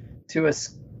to a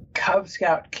Cub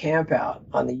Scout camp out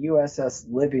on the USS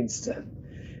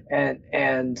Livingston, and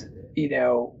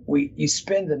you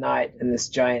spend the night in this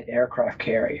giant aircraft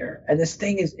carrier, and this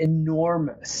thing is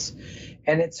enormous,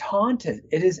 and it's haunted.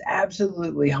 It is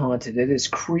absolutely haunted. It is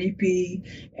creepy,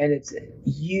 and it's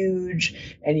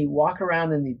huge, and you walk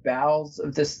around in the bowels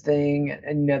of this thing,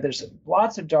 and there's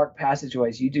lots of dark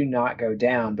passageways you do not go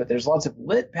down, but there's lots of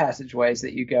lit passageways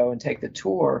that you go and take the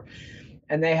tour,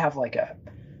 and they have like a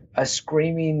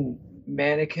screaming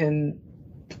mannequin.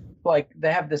 Like,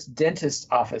 they have this dentist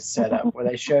office set up where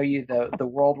they show you the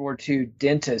World War II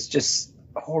dentist just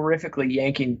horrifically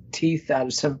yanking teeth out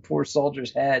of some poor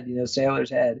soldier's head,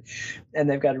 sailor's head. And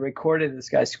they've got a recording of this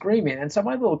guy screaming. And so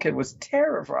my little kid was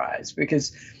terrified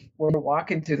because we're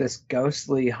walking through this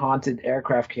ghostly, haunted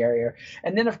aircraft carrier.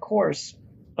 And then, of course,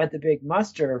 at the big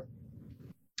muster,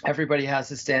 everybody has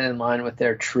to stand in line with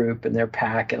their troop and their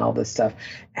pack and all this stuff.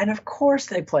 And of course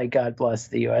they play God Bless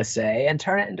the USA and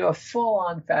turn it into a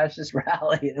full-on fascist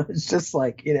rally. And it was just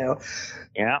like, yeah,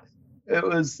 it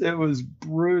was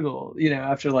brutal,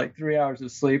 after like 3 hours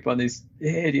of sleep on these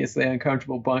hideously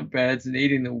uncomfortable bunk beds and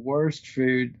eating the worst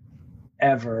food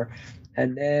ever.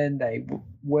 And then they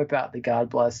whip out the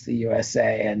God Bless the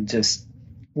USA, and just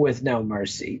with no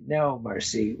mercy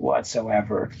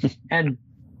whatsoever. And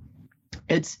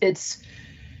it's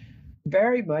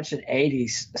very much an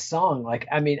 80s song. Like,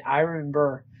 I mean, I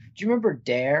remember, do you remember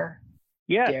Dare?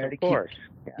 Yeah, Dare, of course.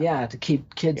 To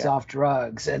keep kids off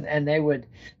drugs. And they would,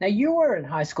 now you were in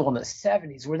high school in the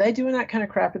 70s. Were they doing that kind of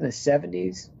crap in the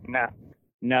 70s?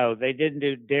 No, they didn't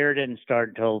do, Dare didn't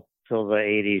start till the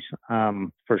 80s,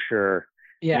 for sure.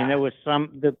 Yeah. I mean, there was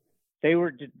they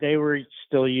were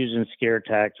still using scare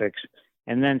tactics.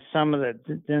 And then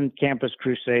then Campus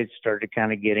Crusade started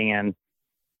kind of getting in,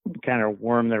 kind of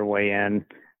worm their way in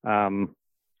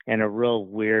a real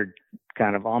weird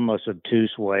kind of almost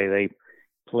obtuse way. They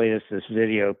played us this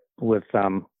video with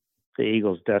the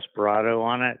Eagles' Desperado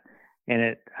on it,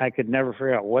 and I could never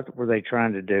figure out what were they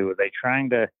trying to do. Were they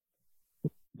trying to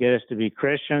get us to be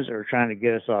Christians or trying to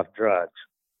get us off drugs?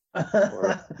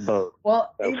 Or both.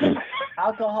 Well, even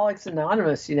Alcoholics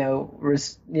Anonymous,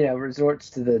 resorts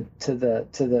to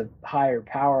the higher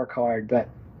power card. But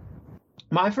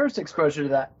my first exposure to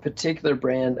that particular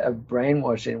brand of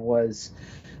brainwashing was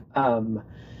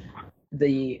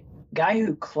the guy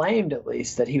who claimed, at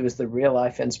least, that he was the real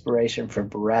life inspiration for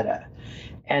Beretta.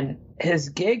 And his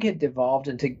gig had devolved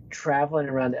into traveling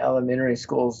around elementary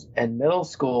schools and middle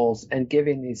schools and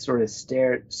giving these sort of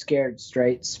scared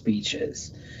straight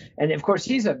speeches. And of course,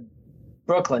 he's a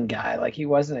Brooklyn guy, like he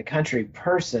wasn't a country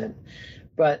person.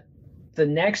 But the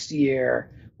next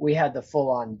year, we had the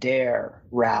full-on Dare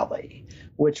rally,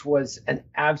 which was an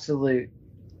absolute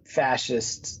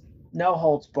fascist, no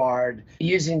holds barred,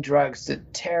 using drugs to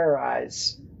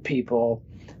terrorize people.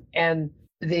 And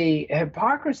the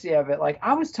hypocrisy of it, like,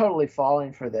 I was totally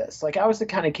falling for this. Like, I was the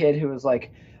kind of kid who was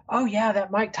like, oh yeah,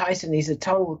 that Mike Tyson, he's a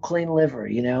total clean liver,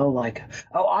 like,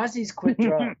 oh, Ozzy's quit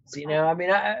drugs, I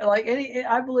mean,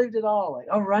 I believed it all. Like,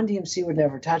 oh, Run DMC would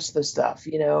never touch this stuff,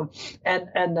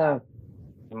 and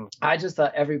I just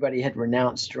thought everybody had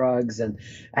renounced drugs, and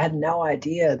I had no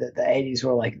idea that the 80s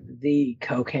were like the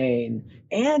cocaine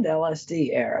and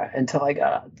LSD era until I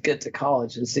get to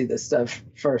college and see this stuff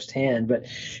firsthand.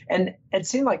 And it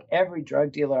seemed like every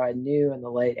drug dealer I knew in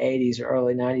the late 80s or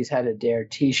early 90s had a Dare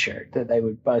t-shirt that they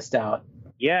would bust out.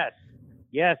 Yes.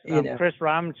 Chris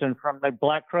Robinson from the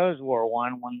Black Crowes wore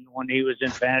one when he was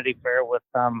in Vanity Fair with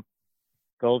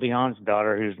Goldie Hawn's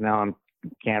daughter, who's now on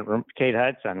Kate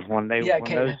Hudson. When those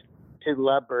two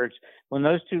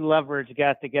lovebirds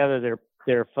got together,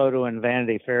 their photo in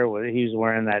Vanity Fair he was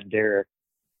wearing that Dare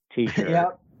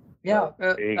t-shirt. Yeah.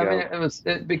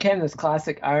 It became this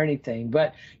classic irony thing.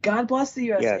 But God Bless the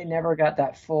USA never got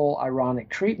that full ironic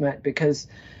treatment because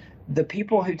the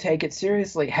people who take it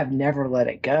seriously have never let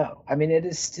it go. I mean, it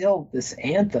is still this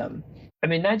anthem. I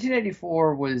mean,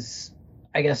 1984 was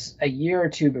I guess, a year or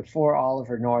two before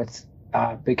Oliver North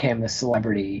became a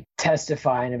celebrity,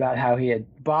 testifying about how he had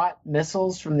bought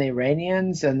missiles from the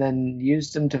Iranians and then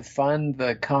used them to fund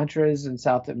the Contras in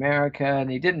South America.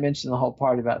 And he didn't mention the whole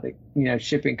part about the,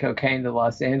 shipping cocaine to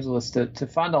Los Angeles to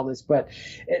fund all this. But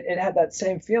it had that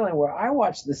same feeling where I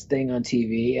watched this thing on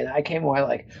TV and I came away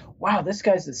like, wow, this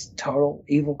guy's this total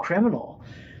evil criminal.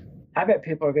 I bet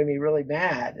people are going to be really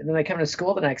mad. And then I come to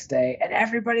school the next day and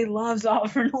everybody loves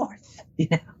Oliver North,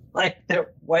 like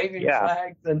they're waving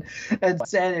flags and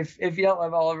saying, if you don't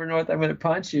love Oliver North, I'm going to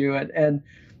punch you. And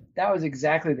that was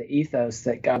exactly the ethos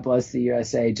that God Bless the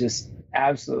USA just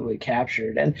absolutely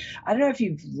captured. And I don't know if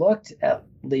you've looked at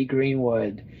Lee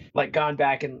Greenwood, like gone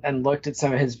back and looked at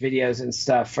some of his videos and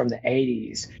stuff from the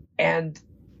 80s. And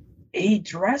he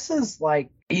dresses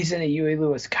like he's in a Huey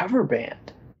Lewis cover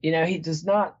band. He does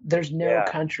not, there's no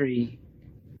country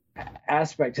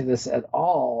aspect to this at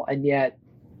all. And yet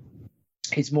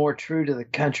he's more true to the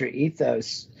country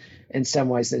ethos in some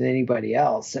ways than anybody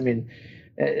else. I mean,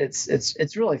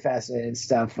 it's really fascinating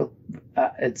stuff.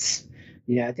 I think this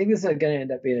is going to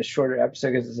end up being a shorter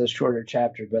episode because it's a shorter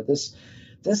chapter, but this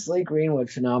Lee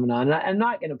Greenwood phenomenon, and I'm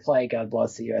not going to play God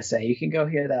Bless the USA. You can go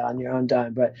hear that on your own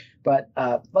dime, but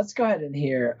let's go ahead and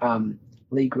hear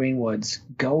Lee Greenwood's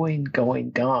Going,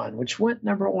 Going, Gone, which went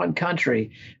 #1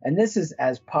 country. And this is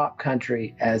as pop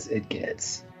country as it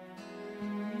gets.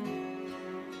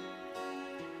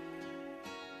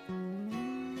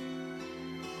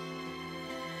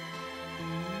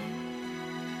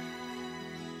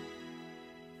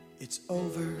 It's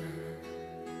over.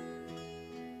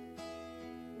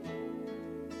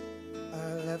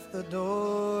 I left the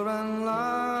door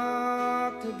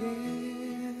unlocked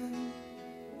again,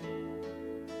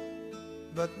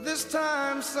 but this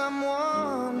time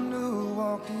someone new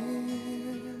walked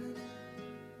in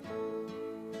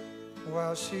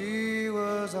while she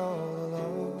was all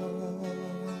alone.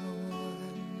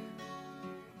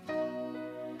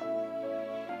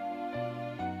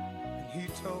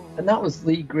 And that was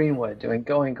Lee Greenwood doing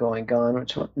Going, Going, Gone,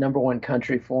 which was #1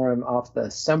 country for him off the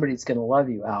Somebody's Gonna Love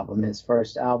You album, his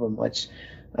first album, which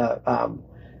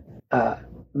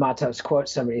Matos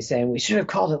quotes somebody saying, we should have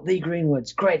called it Lee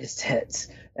Greenwood's greatest hits.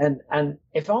 And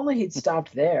if only he'd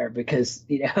stopped there, because,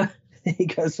 he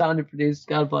goes on to produce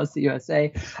God Bless the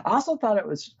USA. I also thought it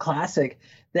was classic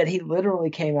that he literally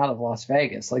came out of Las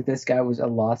Vegas. Like, this guy was a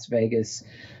Las Vegas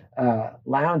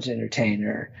lounge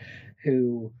entertainer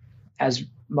who, as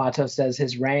Matos says,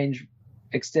 his range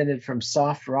extended from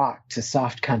soft rock to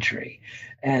soft country.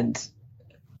 And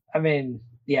I mean,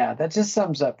 yeah, that just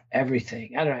sums up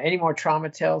everything. I don't know. Any more trauma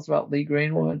tales about Lee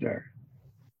Greenwood? Or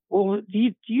well,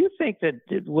 do you think that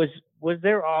was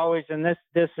there always, and this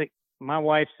my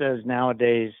wife says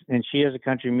nowadays, and she is a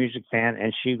country music fan,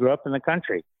 and she grew up in the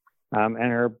country,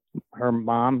 and her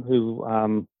mom, who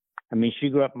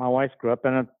my wife grew up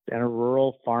in a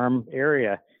rural farm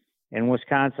area in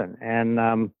Wisconsin,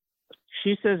 and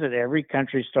she says that every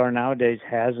country star nowadays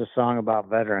has a song about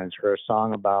veterans or a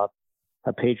song about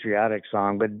a patriotic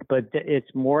song, but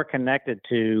it's more connected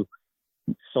to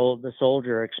the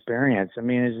soldier experience. I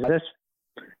mean, is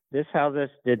this how this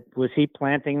did? Was he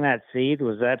planting that seed?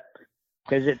 Was that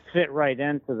because it fit right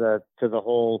into the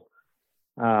whole?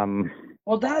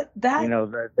 Well, that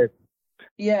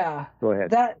yeah. Go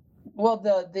ahead.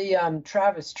 The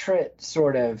Travis Tritt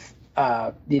sort of.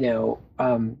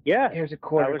 Here's a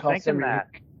quarter called Somebody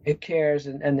Who Cares,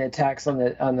 and the attacks on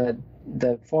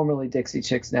the formerly Dixie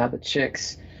Chicks, now the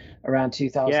Chicks, around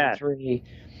 2003.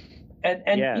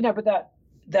 But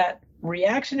that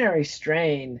reactionary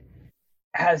strain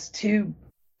has two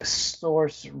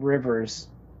source rivers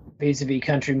vis-a-vis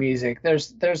country music.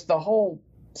 There's the whole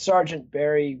Sergeant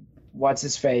Barry what's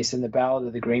his face in the Ballad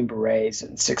of the Green Berets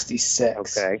in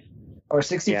 66. Okay. Or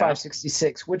 65,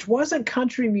 66, which wasn't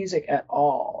country music at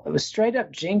all. It was straight up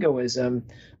jingoism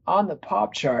on the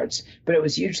pop charts, but it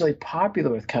was hugely popular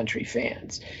with country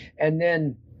fans. And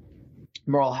then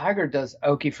Merle Haggard does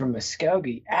Okie from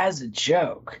Muskogee as a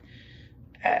joke,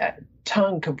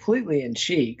 tongue completely in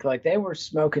cheek. Like, they were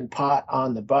smoking pot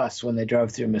on the bus when they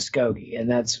drove through Muskogee.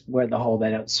 And that's where the whole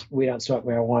we don't smoke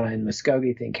marijuana in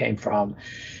Muskogee thing came from.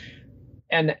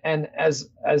 And as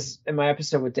in my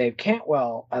episode with Dave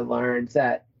Cantwell, I learned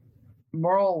that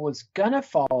Merle was going to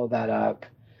follow that up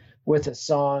with a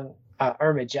song,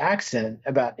 Irma Jackson,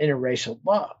 about interracial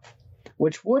love,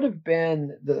 which would have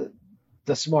been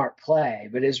the smart play.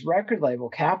 But his record label,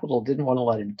 Capitol, didn't want to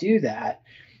let him do that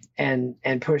and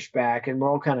pushed back. And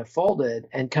Merle kind of folded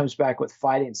and comes back with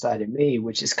Fight Inside of Me,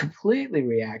 which is completely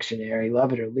reactionary,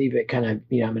 love it or leave it, kind of,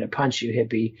 I'm going to punch you,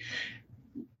 hippie.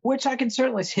 which I can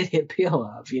certainly see the appeal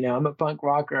of. I'm a punk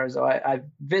rocker, so I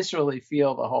viscerally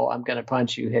feel the whole "I'm going to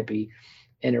punch you" hippie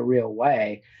in a real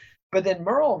way. But then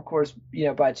Merle, of course,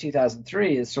 by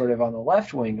 2003 is sort of on the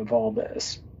left wing of all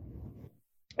this.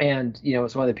 And,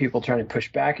 it's one of the people trying to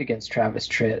push back against Travis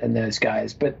Tritt and those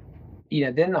guys. But,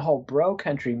 then the whole bro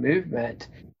country movement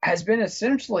has been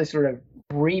essentially sort of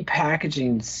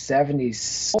repackaging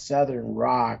 70s Southern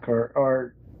rock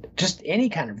or just any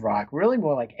kind of rock, really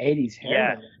more like 80s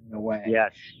hair metal in a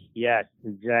way. Yes,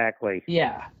 exactly.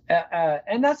 Yeah.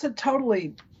 And that's a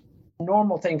totally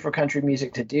normal thing for country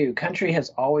music to do. Country has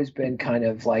always been kind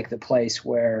of like the place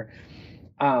where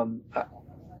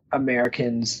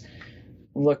Americans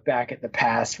look back at the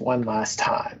past one last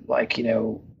time. Like,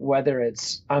 whether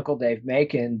it's Uncle Dave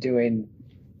Macon doing,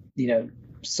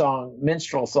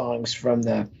 minstrel songs from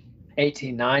the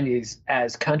 1890s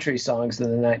as country songs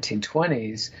in the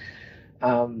 1920s,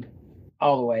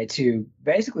 all the way to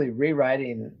basically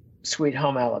rewriting Sweet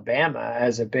Home Alabama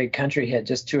as a big country hit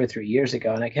just 2 or 3 years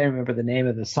ago. And I can't remember the name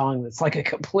of the song that's like a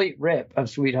complete rip of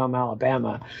Sweet Home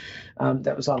Alabama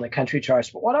that was on the country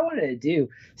charts. But what I wanted to do,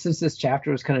 since this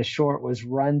chapter was kind of short, was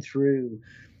run through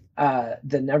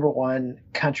the number one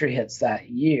country hits that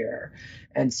year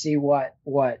and see what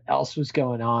else was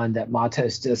going on that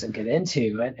Matos doesn't get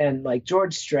into. And like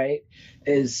George Strait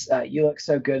is You Look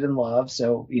So Good in Love.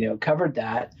 So, covered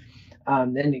that.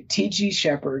 Then T.G.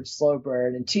 Shepherd's Slow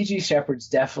Bird, and T.G. Shepherd's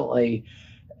definitely,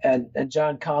 and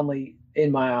John Conley,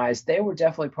 in my eyes, they were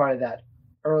definitely part of that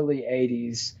early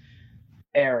 80s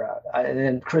era. And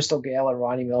then Crystal Gale and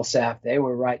Ronnie Millsap, they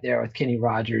were right there with Kenny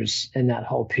Rogers in that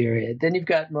whole period. Then you've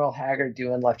got Merle Haggard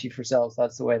doing Lefty Frizzell's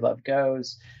That's the Way Love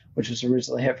Goes, which was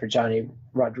originally a hit for Johnny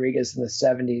Rodriguez in the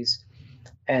 70s.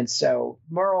 And so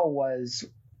Merle was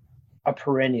a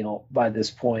perennial by this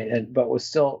point, but was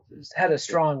still had a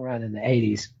strong run in the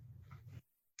 80s.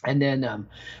 And then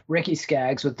Ricky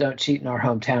Skaggs with Don't Cheat in Our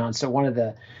Hometown. So one of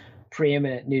the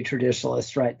preeminent new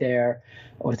traditionalists right there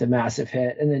with a massive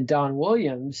hit. And then Don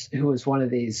Williams, who was one of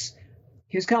these,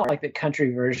 he was kind of like the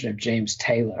country version of James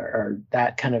Taylor, or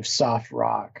that kind of soft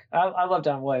rock. I love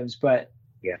Don Williams, but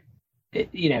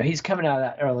he's coming out of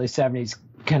that early 70s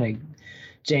kind of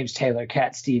James Taylor,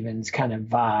 Cat Stevens kind of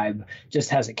vibe, just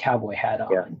has a cowboy hat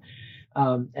on.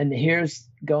 And here's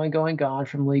Going, Going, Gone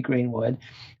from Lee Greenwood.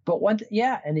 But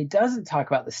and he doesn't talk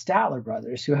about the Statler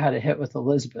brothers, who had a hit with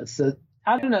Elizabeth. So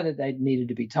I don't know that they needed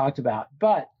to be talked about,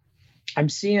 but I'm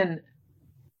seeing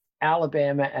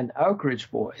Alabama and Oak Ridge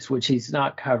Boys, which he's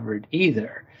not covered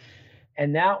either.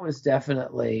 And that was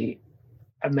definitely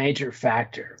a major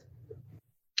factor.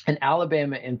 And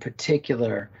Alabama in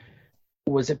particular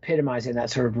was epitomizing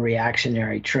that sort of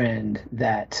reactionary trend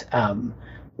that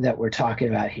that we're talking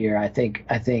about here. I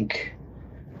think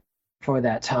for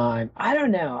that time, I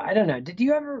don't know. Did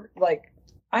you ever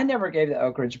I never gave the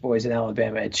Oak Ridge Boys in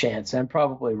Alabama a chance. I'm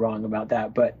probably wrong about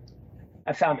that, but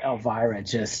I found Elvira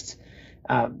just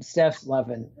Steph's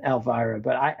loving Elvira,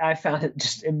 but I found it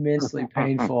just immensely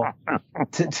painful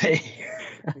to hear.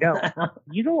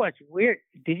 You know what's weird?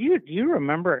 Do you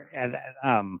remember at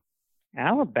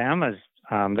Alabama's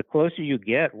The Closer You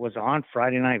Get was on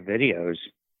Friday night videos.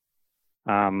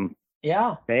 They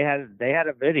had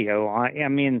a video on. I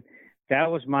mean,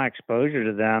 that was my exposure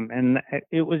to them, and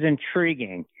it was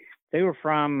intriguing. They were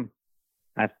from,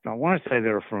 I want to say they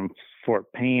were from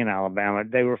Fort Payne, Alabama.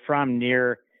 They were from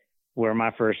near where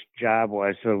my first job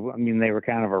was. So, I mean, they were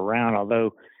kind of around,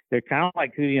 although they're kind of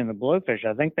like Hootie and the Blowfish.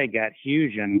 I think they got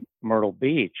huge in Myrtle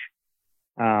Beach.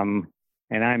 And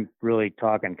I'm really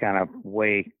talking kind of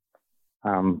way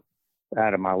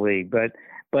out of my league, but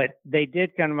they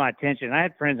did come to my attention. I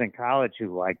had friends in college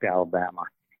who liked Alabama,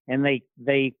 and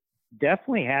they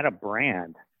definitely had a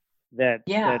brand that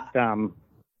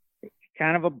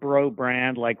kind of a bro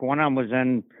brand. Like one of them was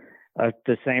in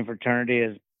the same fraternity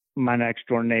as my next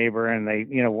door neighbor, and they,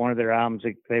 one of their albums,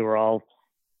 they were all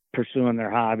pursuing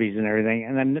their hobbies and everything.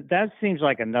 And then that seems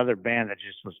like another band that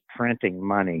just was printing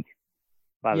money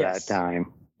by that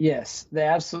time. Yes, they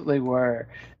absolutely were.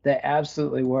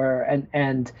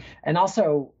 And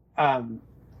also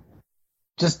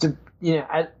just to,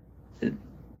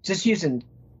 just using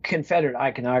Confederate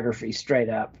iconography straight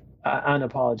up,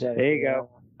 unapologetic. There you go.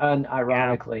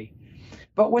 Unironically.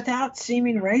 But without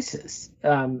seeming racist.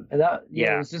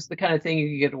 It was just the kind of thing you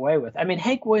could get away with. I mean,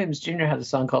 Hank Williams Jr. had a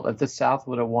song called If the South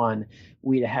Would Have Won,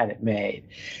 We'd Have Had It Made.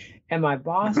 And my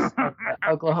boss at the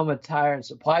Oklahoma Tire and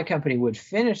Supply Company would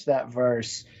finish that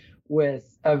verse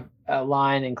with a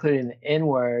line including the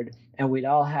N-word, and we'd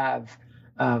all have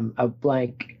a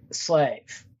blank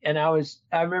slave. And I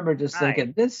remember just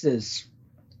thinking, this is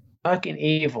fucking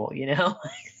evil,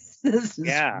 this is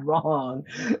wrong.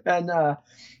 And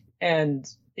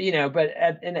but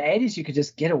in the 80s, you could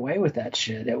just get away with that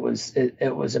shit. It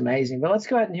was amazing. But let's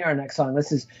go ahead and hear our next song.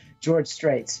 This is George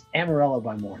Strait's Amarillo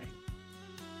by Morning.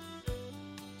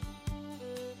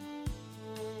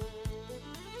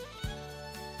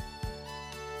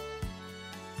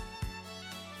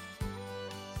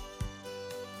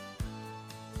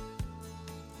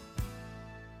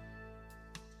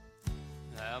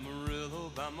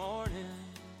 Amarillo by morning,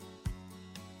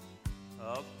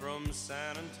 up from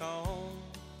San Antonio.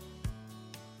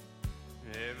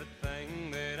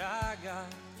 Everything that I got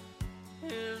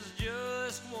is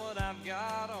just what I've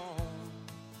got on.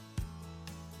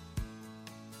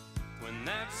 When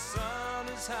that sun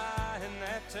is high in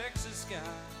that Texas sky,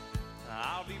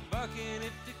 I'll be bucking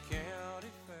at the county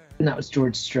fair. And that was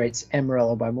George Strait's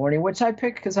Amarillo by Morning, which I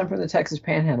picked because I'm from the Texas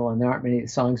Panhandle, and there aren't many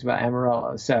songs about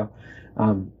Amarillo. So,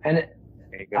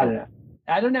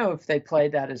 I don't know if they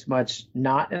played that as much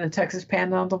not in the Texas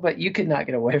Panhandle, but you could not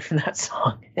get away from that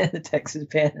song in the Texas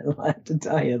Panhandle. I have to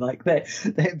tell you, like they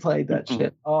played that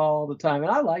shit all the time,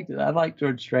 and I liked it. I liked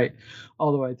George Strait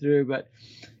all the way through. But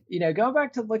going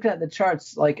back to looking at the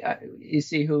charts, like you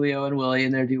see Julio and Willie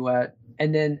in their duet,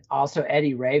 and then also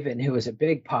Eddie Raven, who was a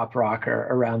big pop rocker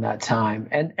around that time,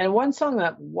 and one song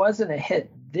that wasn't a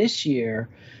hit this year,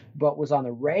 but was on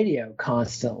the radio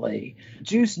constantly,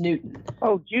 Juice Newton.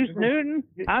 Oh, Juice Newton?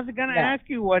 I was going to ask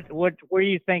you where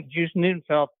you think Juice Newton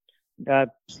fit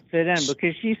in,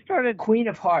 because she started Queen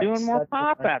of Hearts doing more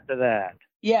pop after that.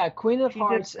 Yeah, Queen of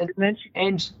Hearts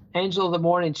and Angel of the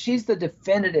Morning. She's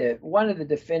one of the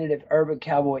definitive urban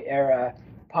cowboy era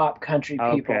pop country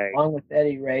people, along with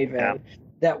Eddie Raven,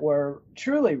 that were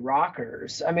truly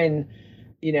rockers. I mean,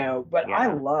 I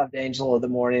loved Angel of the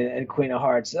Morning and Queen of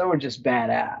Hearts. They were just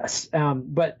badass.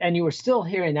 And you were still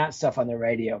hearing that stuff on the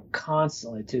radio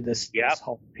constantly through this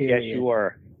whole period. Yes, you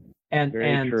were.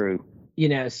 Very true.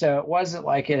 So it wasn't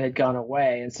like it had gone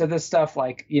away. And so this stuff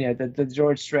like, the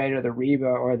George Strait or the Reba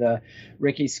or the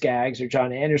Ricky Skaggs or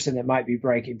John Anderson that might be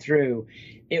breaking through,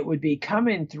 it would be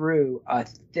coming through a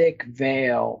thick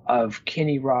veil of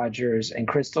Kenny Rogers and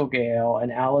Crystal Gale and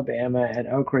Alabama and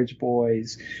Oak Ridge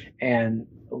Boys and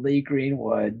Lee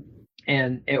Greenwood.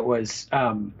 And it was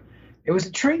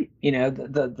a treat,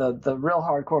 the real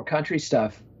hardcore country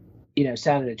stuff,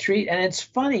 sounded a treat. And it's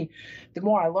funny, the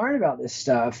more I learn about this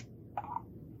stuff,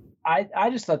 I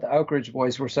just thought the Oak Ridge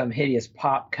Boys were some hideous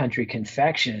pop country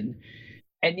confection.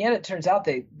 And yet it turns out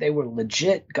they were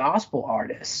legit gospel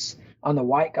artists on the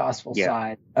white gospel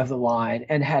side of the line,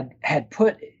 and had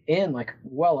put in like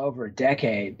well over a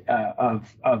decade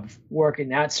of work in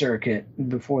that circuit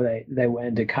before they went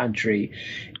into country.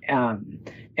 And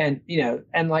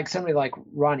like somebody like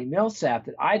Ronnie Millsap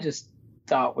that I just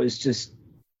thought was just,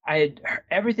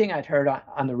 everything I'd heard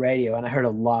on the radio, and I heard a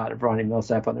lot of Ronnie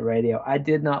Millsap on the radio, I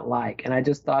did not like, and I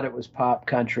just thought it was pop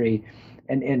country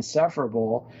and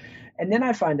insufferable. And then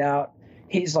I find out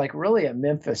he's like really a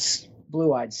Memphis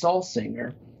blue-eyed soul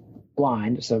singer,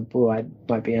 blind, so blue-eyed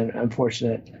might be an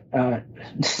unfortunate turn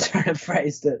of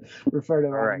phrase to refer to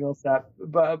Ronnie Millsap,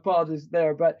 but apologies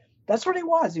there. But that's what he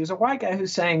was. He was a white guy who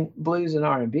sang blues and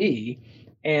R&B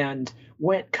and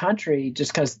went country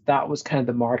just because that was kind of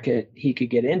the market he could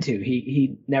get into.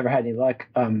 He never had any luck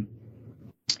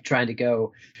trying to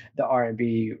go the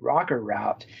R&B rocker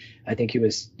route. I think he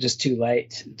was just too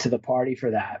late to the party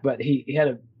for that. But he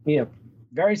had a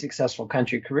very successful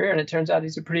country career, and it turns out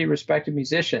he's a pretty respected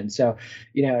musician. So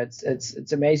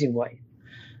it's amazing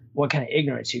what kind of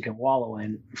ignorance you can wallow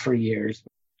in for years.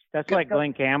 That's like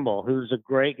Glenn Campbell, who's a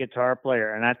great guitar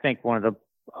player, and I think one of the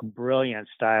brilliant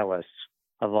stylists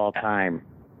of all time.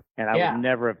 And I would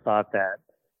never have thought that.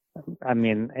 I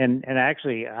mean, and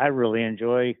actually, I really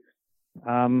enjoy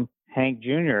Hank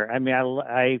Jr. I mean,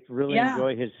 I really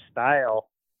enjoy his style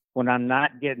when I'm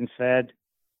not getting fed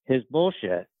his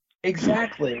bullshit.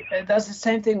 Exactly. That's the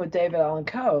same thing with David Allan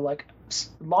Coe. Like,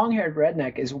 Long-Haired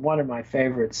Redneck is one of my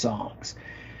favorite songs.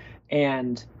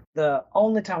 And the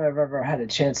only time I've ever had a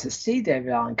chance to see David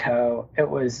Allan Coe, it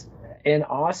was in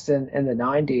Austin in the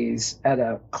 90s at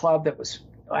a club that was,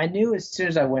 I knew as soon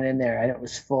as I went in there, and it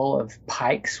was full of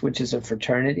Pikes, which is a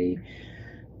fraternity.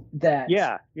 That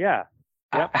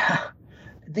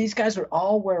these guys would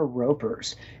all wear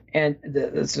ropers, and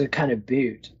it's a kind of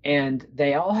boot, and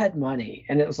they all had money,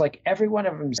 and it was like every one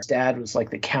of them's dad was like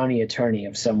the county attorney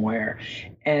of somewhere,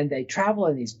 and they travel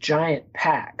in these giant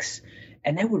packs,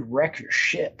 and they would wreck your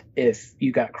shit if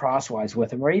you got crosswise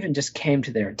with them or even just came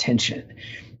to their attention.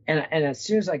 And as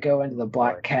soon as I go into the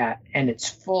Black Cat and it's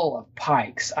full of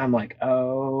Pikes, I'm like,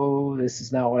 oh, this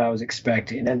is not what I was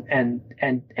expecting.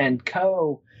 And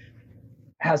Coe,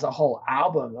 has a whole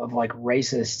album of like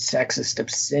racist, sexist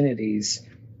obscenities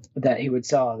that he would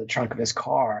sell out of the trunk of his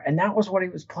car. And that was what he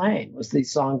was playing, was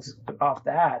these songs off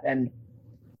that. And,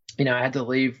 you know, I had to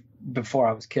leave before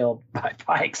I was killed by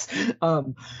pikes.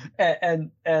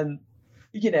 And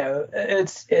you know,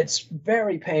 it's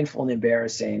very painful and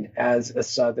embarrassing as a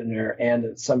Southerner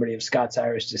and somebody of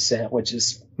Scots-Irish descent, which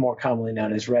is more commonly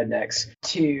known as rednecks,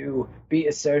 to be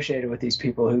associated with these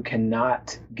people who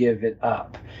cannot give it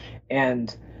up.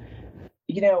 And,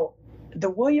 you know, the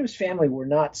Williams family were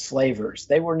not slavers.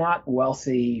 They were not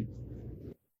wealthy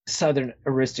Southern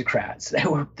aristocrats.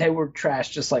 They were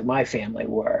trash, just like my family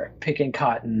were, picking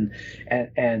cotton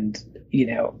and you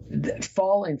know,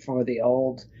 falling for the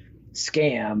old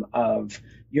scam of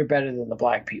you're better than the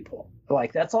black people.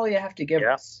 Like, that's all you have to give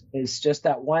us is just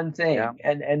that one thing,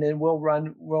 and then we'll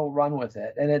run with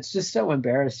it. And it's just so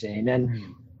embarrassing.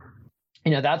 And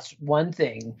you know, that's one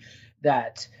thing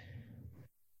that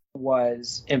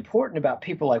was important about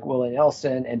people like Willie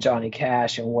Nelson and Johnny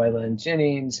Cash and Waylon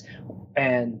Jennings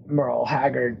and Merle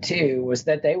Haggard too, was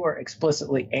that they were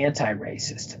explicitly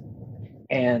anti-racist.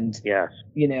 And,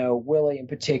 you know, Willie in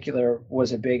particular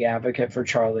was a big advocate for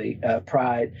Charlie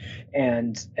Pride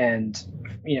and,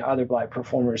 you know, other black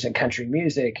performers in country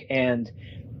music. And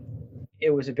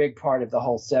it was a big part of the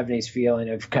whole 70s feeling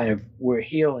of kind of we're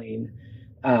healing,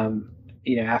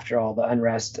 you know, after all the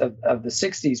unrest of the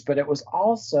 60s. But it was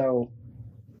also,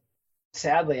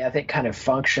 sadly, I think, kind of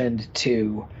functioned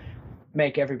to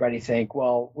make everybody think,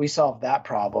 well, we solved that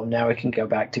problem. Now we can go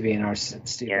back to being our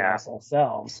stupid asshole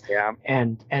selves. Yeah.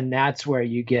 And that's where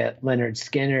you get Leonard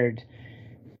Skinner,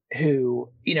 who,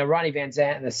 you know, Ronnie Van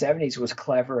Zant in the 70s was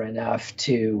clever enough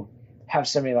to have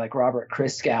somebody like Robert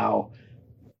Christgau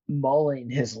mulling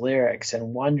his lyrics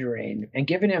and wondering and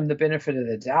giving him the benefit of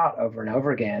the doubt over and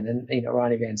over again. And, you know,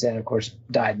 Ronnie Van Zant, of course,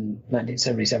 died in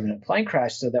 1977 in a plane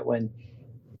crash, so that when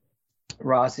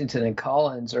Rossington and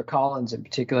Collins, or Collins in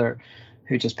particular,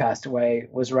 who just passed away,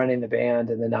 was running the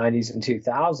band in the 90s and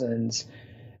 2000s,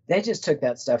 they just took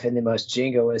that stuff in the most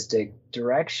jingoistic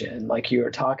direction, like you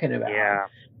were talking about. Yeah.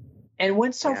 And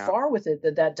went so far with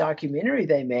it that documentary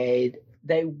they made,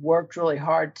 they worked really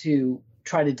hard to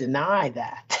try to deny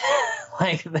that.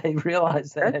 Like, they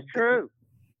realized that that's true.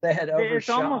 They had overshot. It's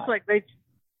almost like they.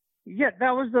 Yeah,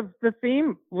 that was the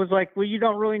theme, was like, well, you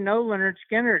don't really know Leonard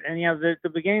Skinner. And, you know, the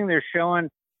beginning, they're showing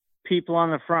people on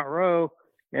the front row,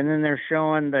 and then they're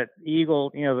showing that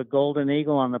eagle, you know, the golden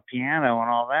eagle on the piano and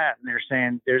all that. And they're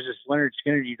saying, there's this Leonard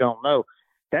Skinner you don't know.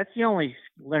 That's the only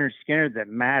Leonard Skinner that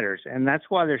matters. And that's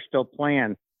why they're still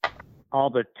playing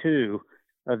all but two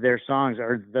of their songs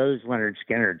are those Leonard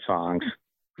Skinner songs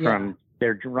from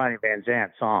their Ronnie Van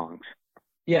Zant songs.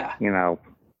 Yeah. You know,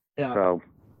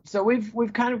 So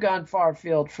we've kind of gone far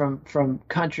afield from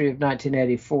country of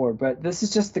 1984, but this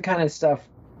is just the kind of stuff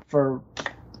for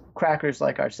crackers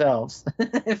like ourselves,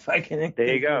 if I can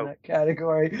include in that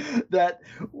category, that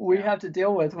we have to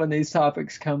deal with when these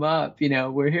topics come up. You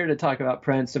know, we're here to talk about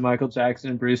Prince and Michael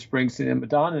Jackson and Bruce Springsteen and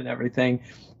Madonna and everything,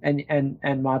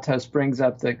 and Matos brings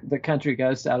up the country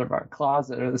ghost out of our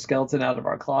closet, or the skeleton out of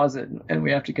our closet, and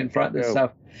we have to confront this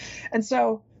stuff. And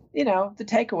so, you know, the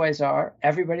takeaways are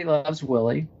everybody loves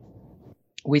Willie.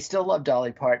 We still love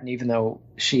Dolly Parton, even though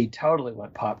she totally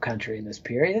went pop country in this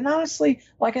period. And honestly,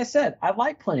 like I said, I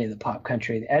like plenty of the pop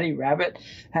country. Eddie Rabbitt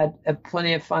had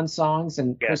plenty of fun songs,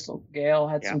 and Crystal Gayle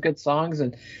had some good songs,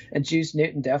 and Juice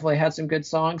Newton definitely had some good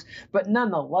songs. But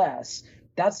nonetheless,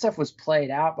 that stuff was played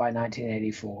out by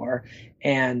 1984.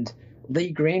 And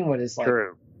Lee Greenwood is like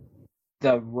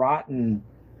the rotten,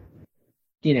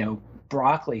 you know,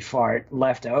 broccoli fart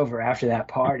left over after that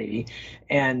party.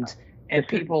 And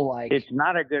people like, it's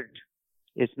not a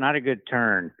good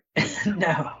turn.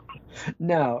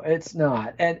 No, it's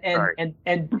not.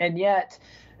 And yet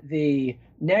the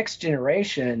next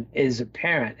generation is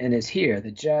apparent and is here.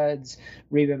 The Judds,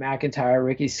 Reba McEntire,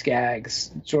 Ricky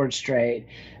Skaggs, George Strait,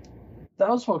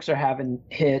 those folks are having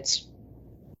hits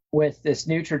with this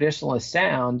new traditionalist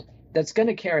sound that's going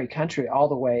to carry country all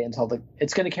the way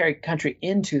it's going to carry country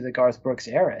into the Garth Brooks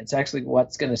era. It's actually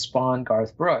what's going to spawn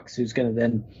Garth Brooks, who's going to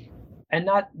then, and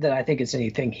not that I think it's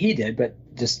anything he did, but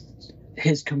just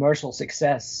his commercial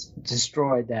success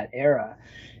destroyed that era.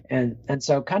 And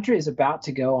so country is about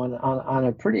to go on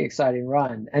a pretty exciting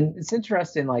run. And it's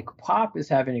interesting, like pop is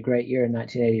having a great year in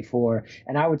 1984,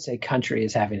 and I would say country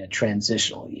is having a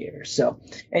transitional year. So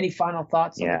any final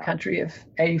thoughts on the country of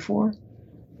 84?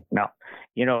 No.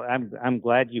 You know, I'm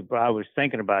glad I was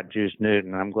thinking about Juice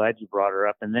Newton. I'm glad you brought her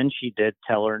up. And then she did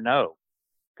Tell Her No.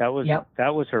 That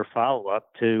was her follow-up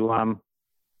to,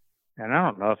 and I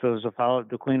don't know if it was a follow-up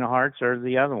to Queen of Hearts or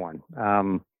the other one.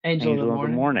 Angel of the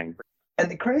Morning. And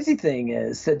the crazy thing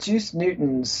is that Juice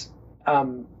Newton's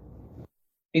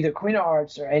either Queen of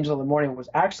Hearts or Angel of the Morning was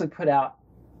actually put out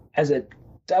as a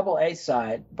double A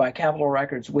side by Capitol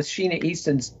Records with Sheena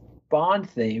Easton's Bond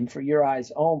theme for Your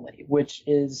Eyes Only, which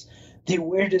is the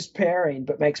weirdest pairing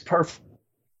but makes perfect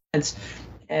sense.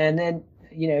 And then,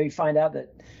 you find out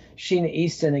that Sheena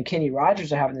Easton and Kenny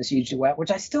Rogers are having this huge duet,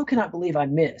 which I still cannot believe I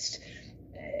missed.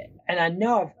 And I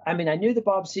knew the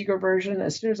Bob Seger version.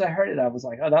 As soon as I heard it, I was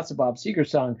like, oh, that's a Bob Seger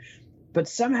song. But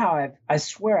somehow I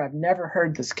swear I've never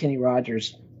heard this Kenny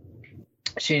Rogers,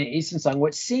 Sheena Easton song,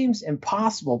 which seems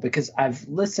impossible because I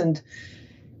spent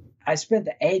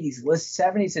the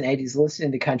 70s and 80s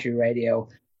listening to country radio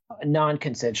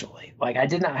non-consensually. Like, I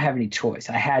did not have any choice.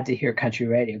 I had to hear country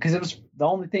radio because it was the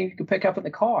only thing you could pick up in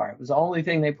the car. It was the only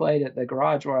thing they played at the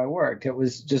garage where I worked. It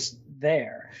was just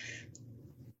there.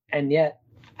 And yet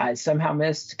I somehow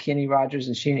missed Kenny Rogers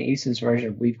and Sheena Easton's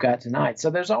version We've Got Tonight. So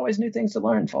there's always new things to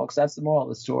learn, folks. That's the moral of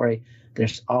the story.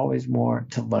 There's always more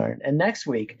to learn. And next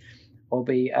week, we'll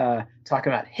be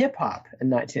talking about hip-hop in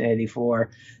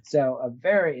 1984. So a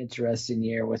very interesting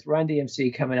year with Run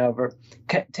DMC coming over,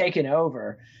 taking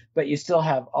over, but you still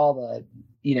have all the,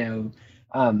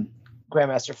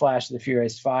 Grandmaster Flash and the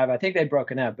Furious Five. I think they'd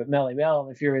broken up, but Melly Mel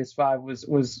and the Furious Five was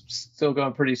still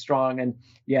going pretty strong, and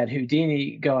you had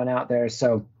Houdini going out there.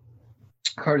 So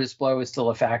Curtis Blow is still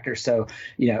a factor. So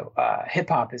hip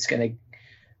hop is going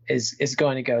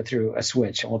to go through a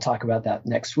switch, and we'll talk about that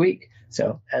next week.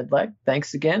 So Ed Leck,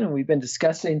 thanks again, and we've been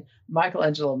discussing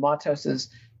Michelangelo Matos's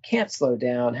 "Can't Slow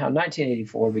Down: How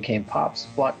 1984 Became Pop's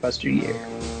Blockbuster Year."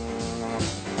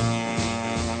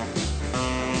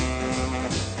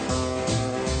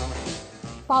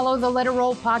 Follow the Let It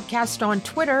Roll podcast on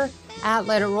Twitter at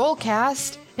Let It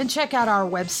Rollcast and check out our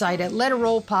website at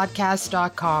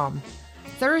letitrollpodcast.com.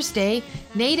 Thursday,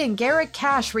 Nate and Garrett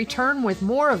Cash return with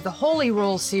more of the Holy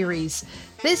Roll series,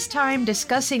 this time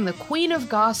discussing the Queen of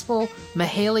Gospel,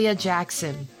 Mahalia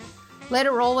Jackson. Let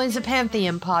It Roll is a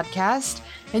Pantheon podcast,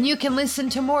 and you can listen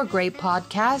to more great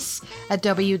podcasts at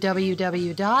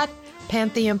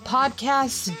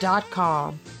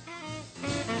www.pantheonpodcasts.com.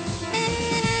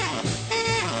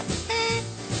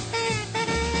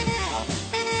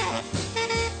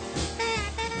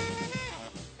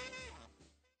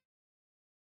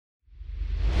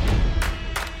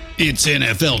 It's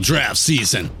NFL draft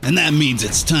season, and that means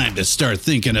it's time to start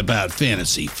thinking about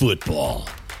fantasy football.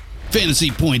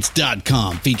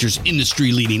 FantasyPoints.com features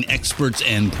industry-leading experts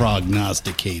and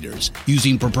prognosticators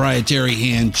using proprietary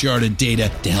hand-charted data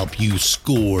to help you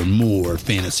score more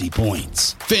fantasy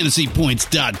points.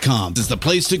 FantasyPoints.com is the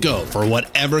place to go for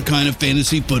whatever kind of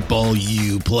fantasy football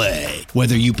you play.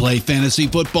 Whether you play fantasy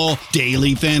football,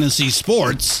 daily fantasy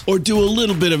sports, or do a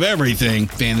little bit of everything,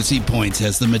 Fantasy Points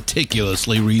has the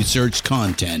meticulously researched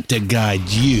content to guide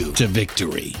you to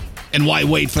victory. And why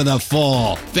wait for the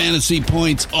fall? Fantasy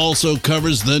Points also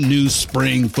covers the new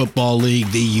spring football league,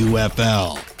 the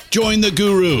UFL. Join the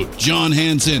guru, John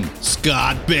Hansen,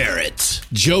 Scott Barrett,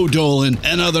 Joe Dolan,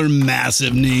 and other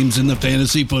massive names in the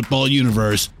fantasy football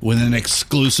universe with an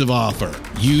exclusive offer.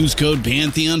 Use code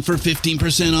Pantheon for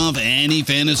 15% off any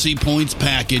Fantasy Points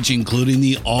package, including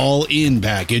the all-in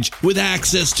package, with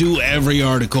access to every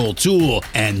article, tool,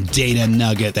 and data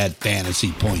nugget that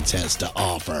Fantasy Points has to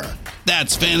offer.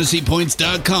 That's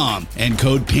FantasyPoints.com and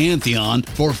code Pantheon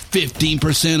for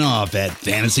 15% off at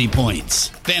Fantasy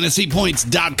Points.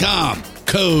 FantasyPoints.com,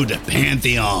 code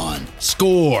Pantheon.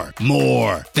 Score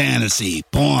more fantasy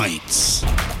points.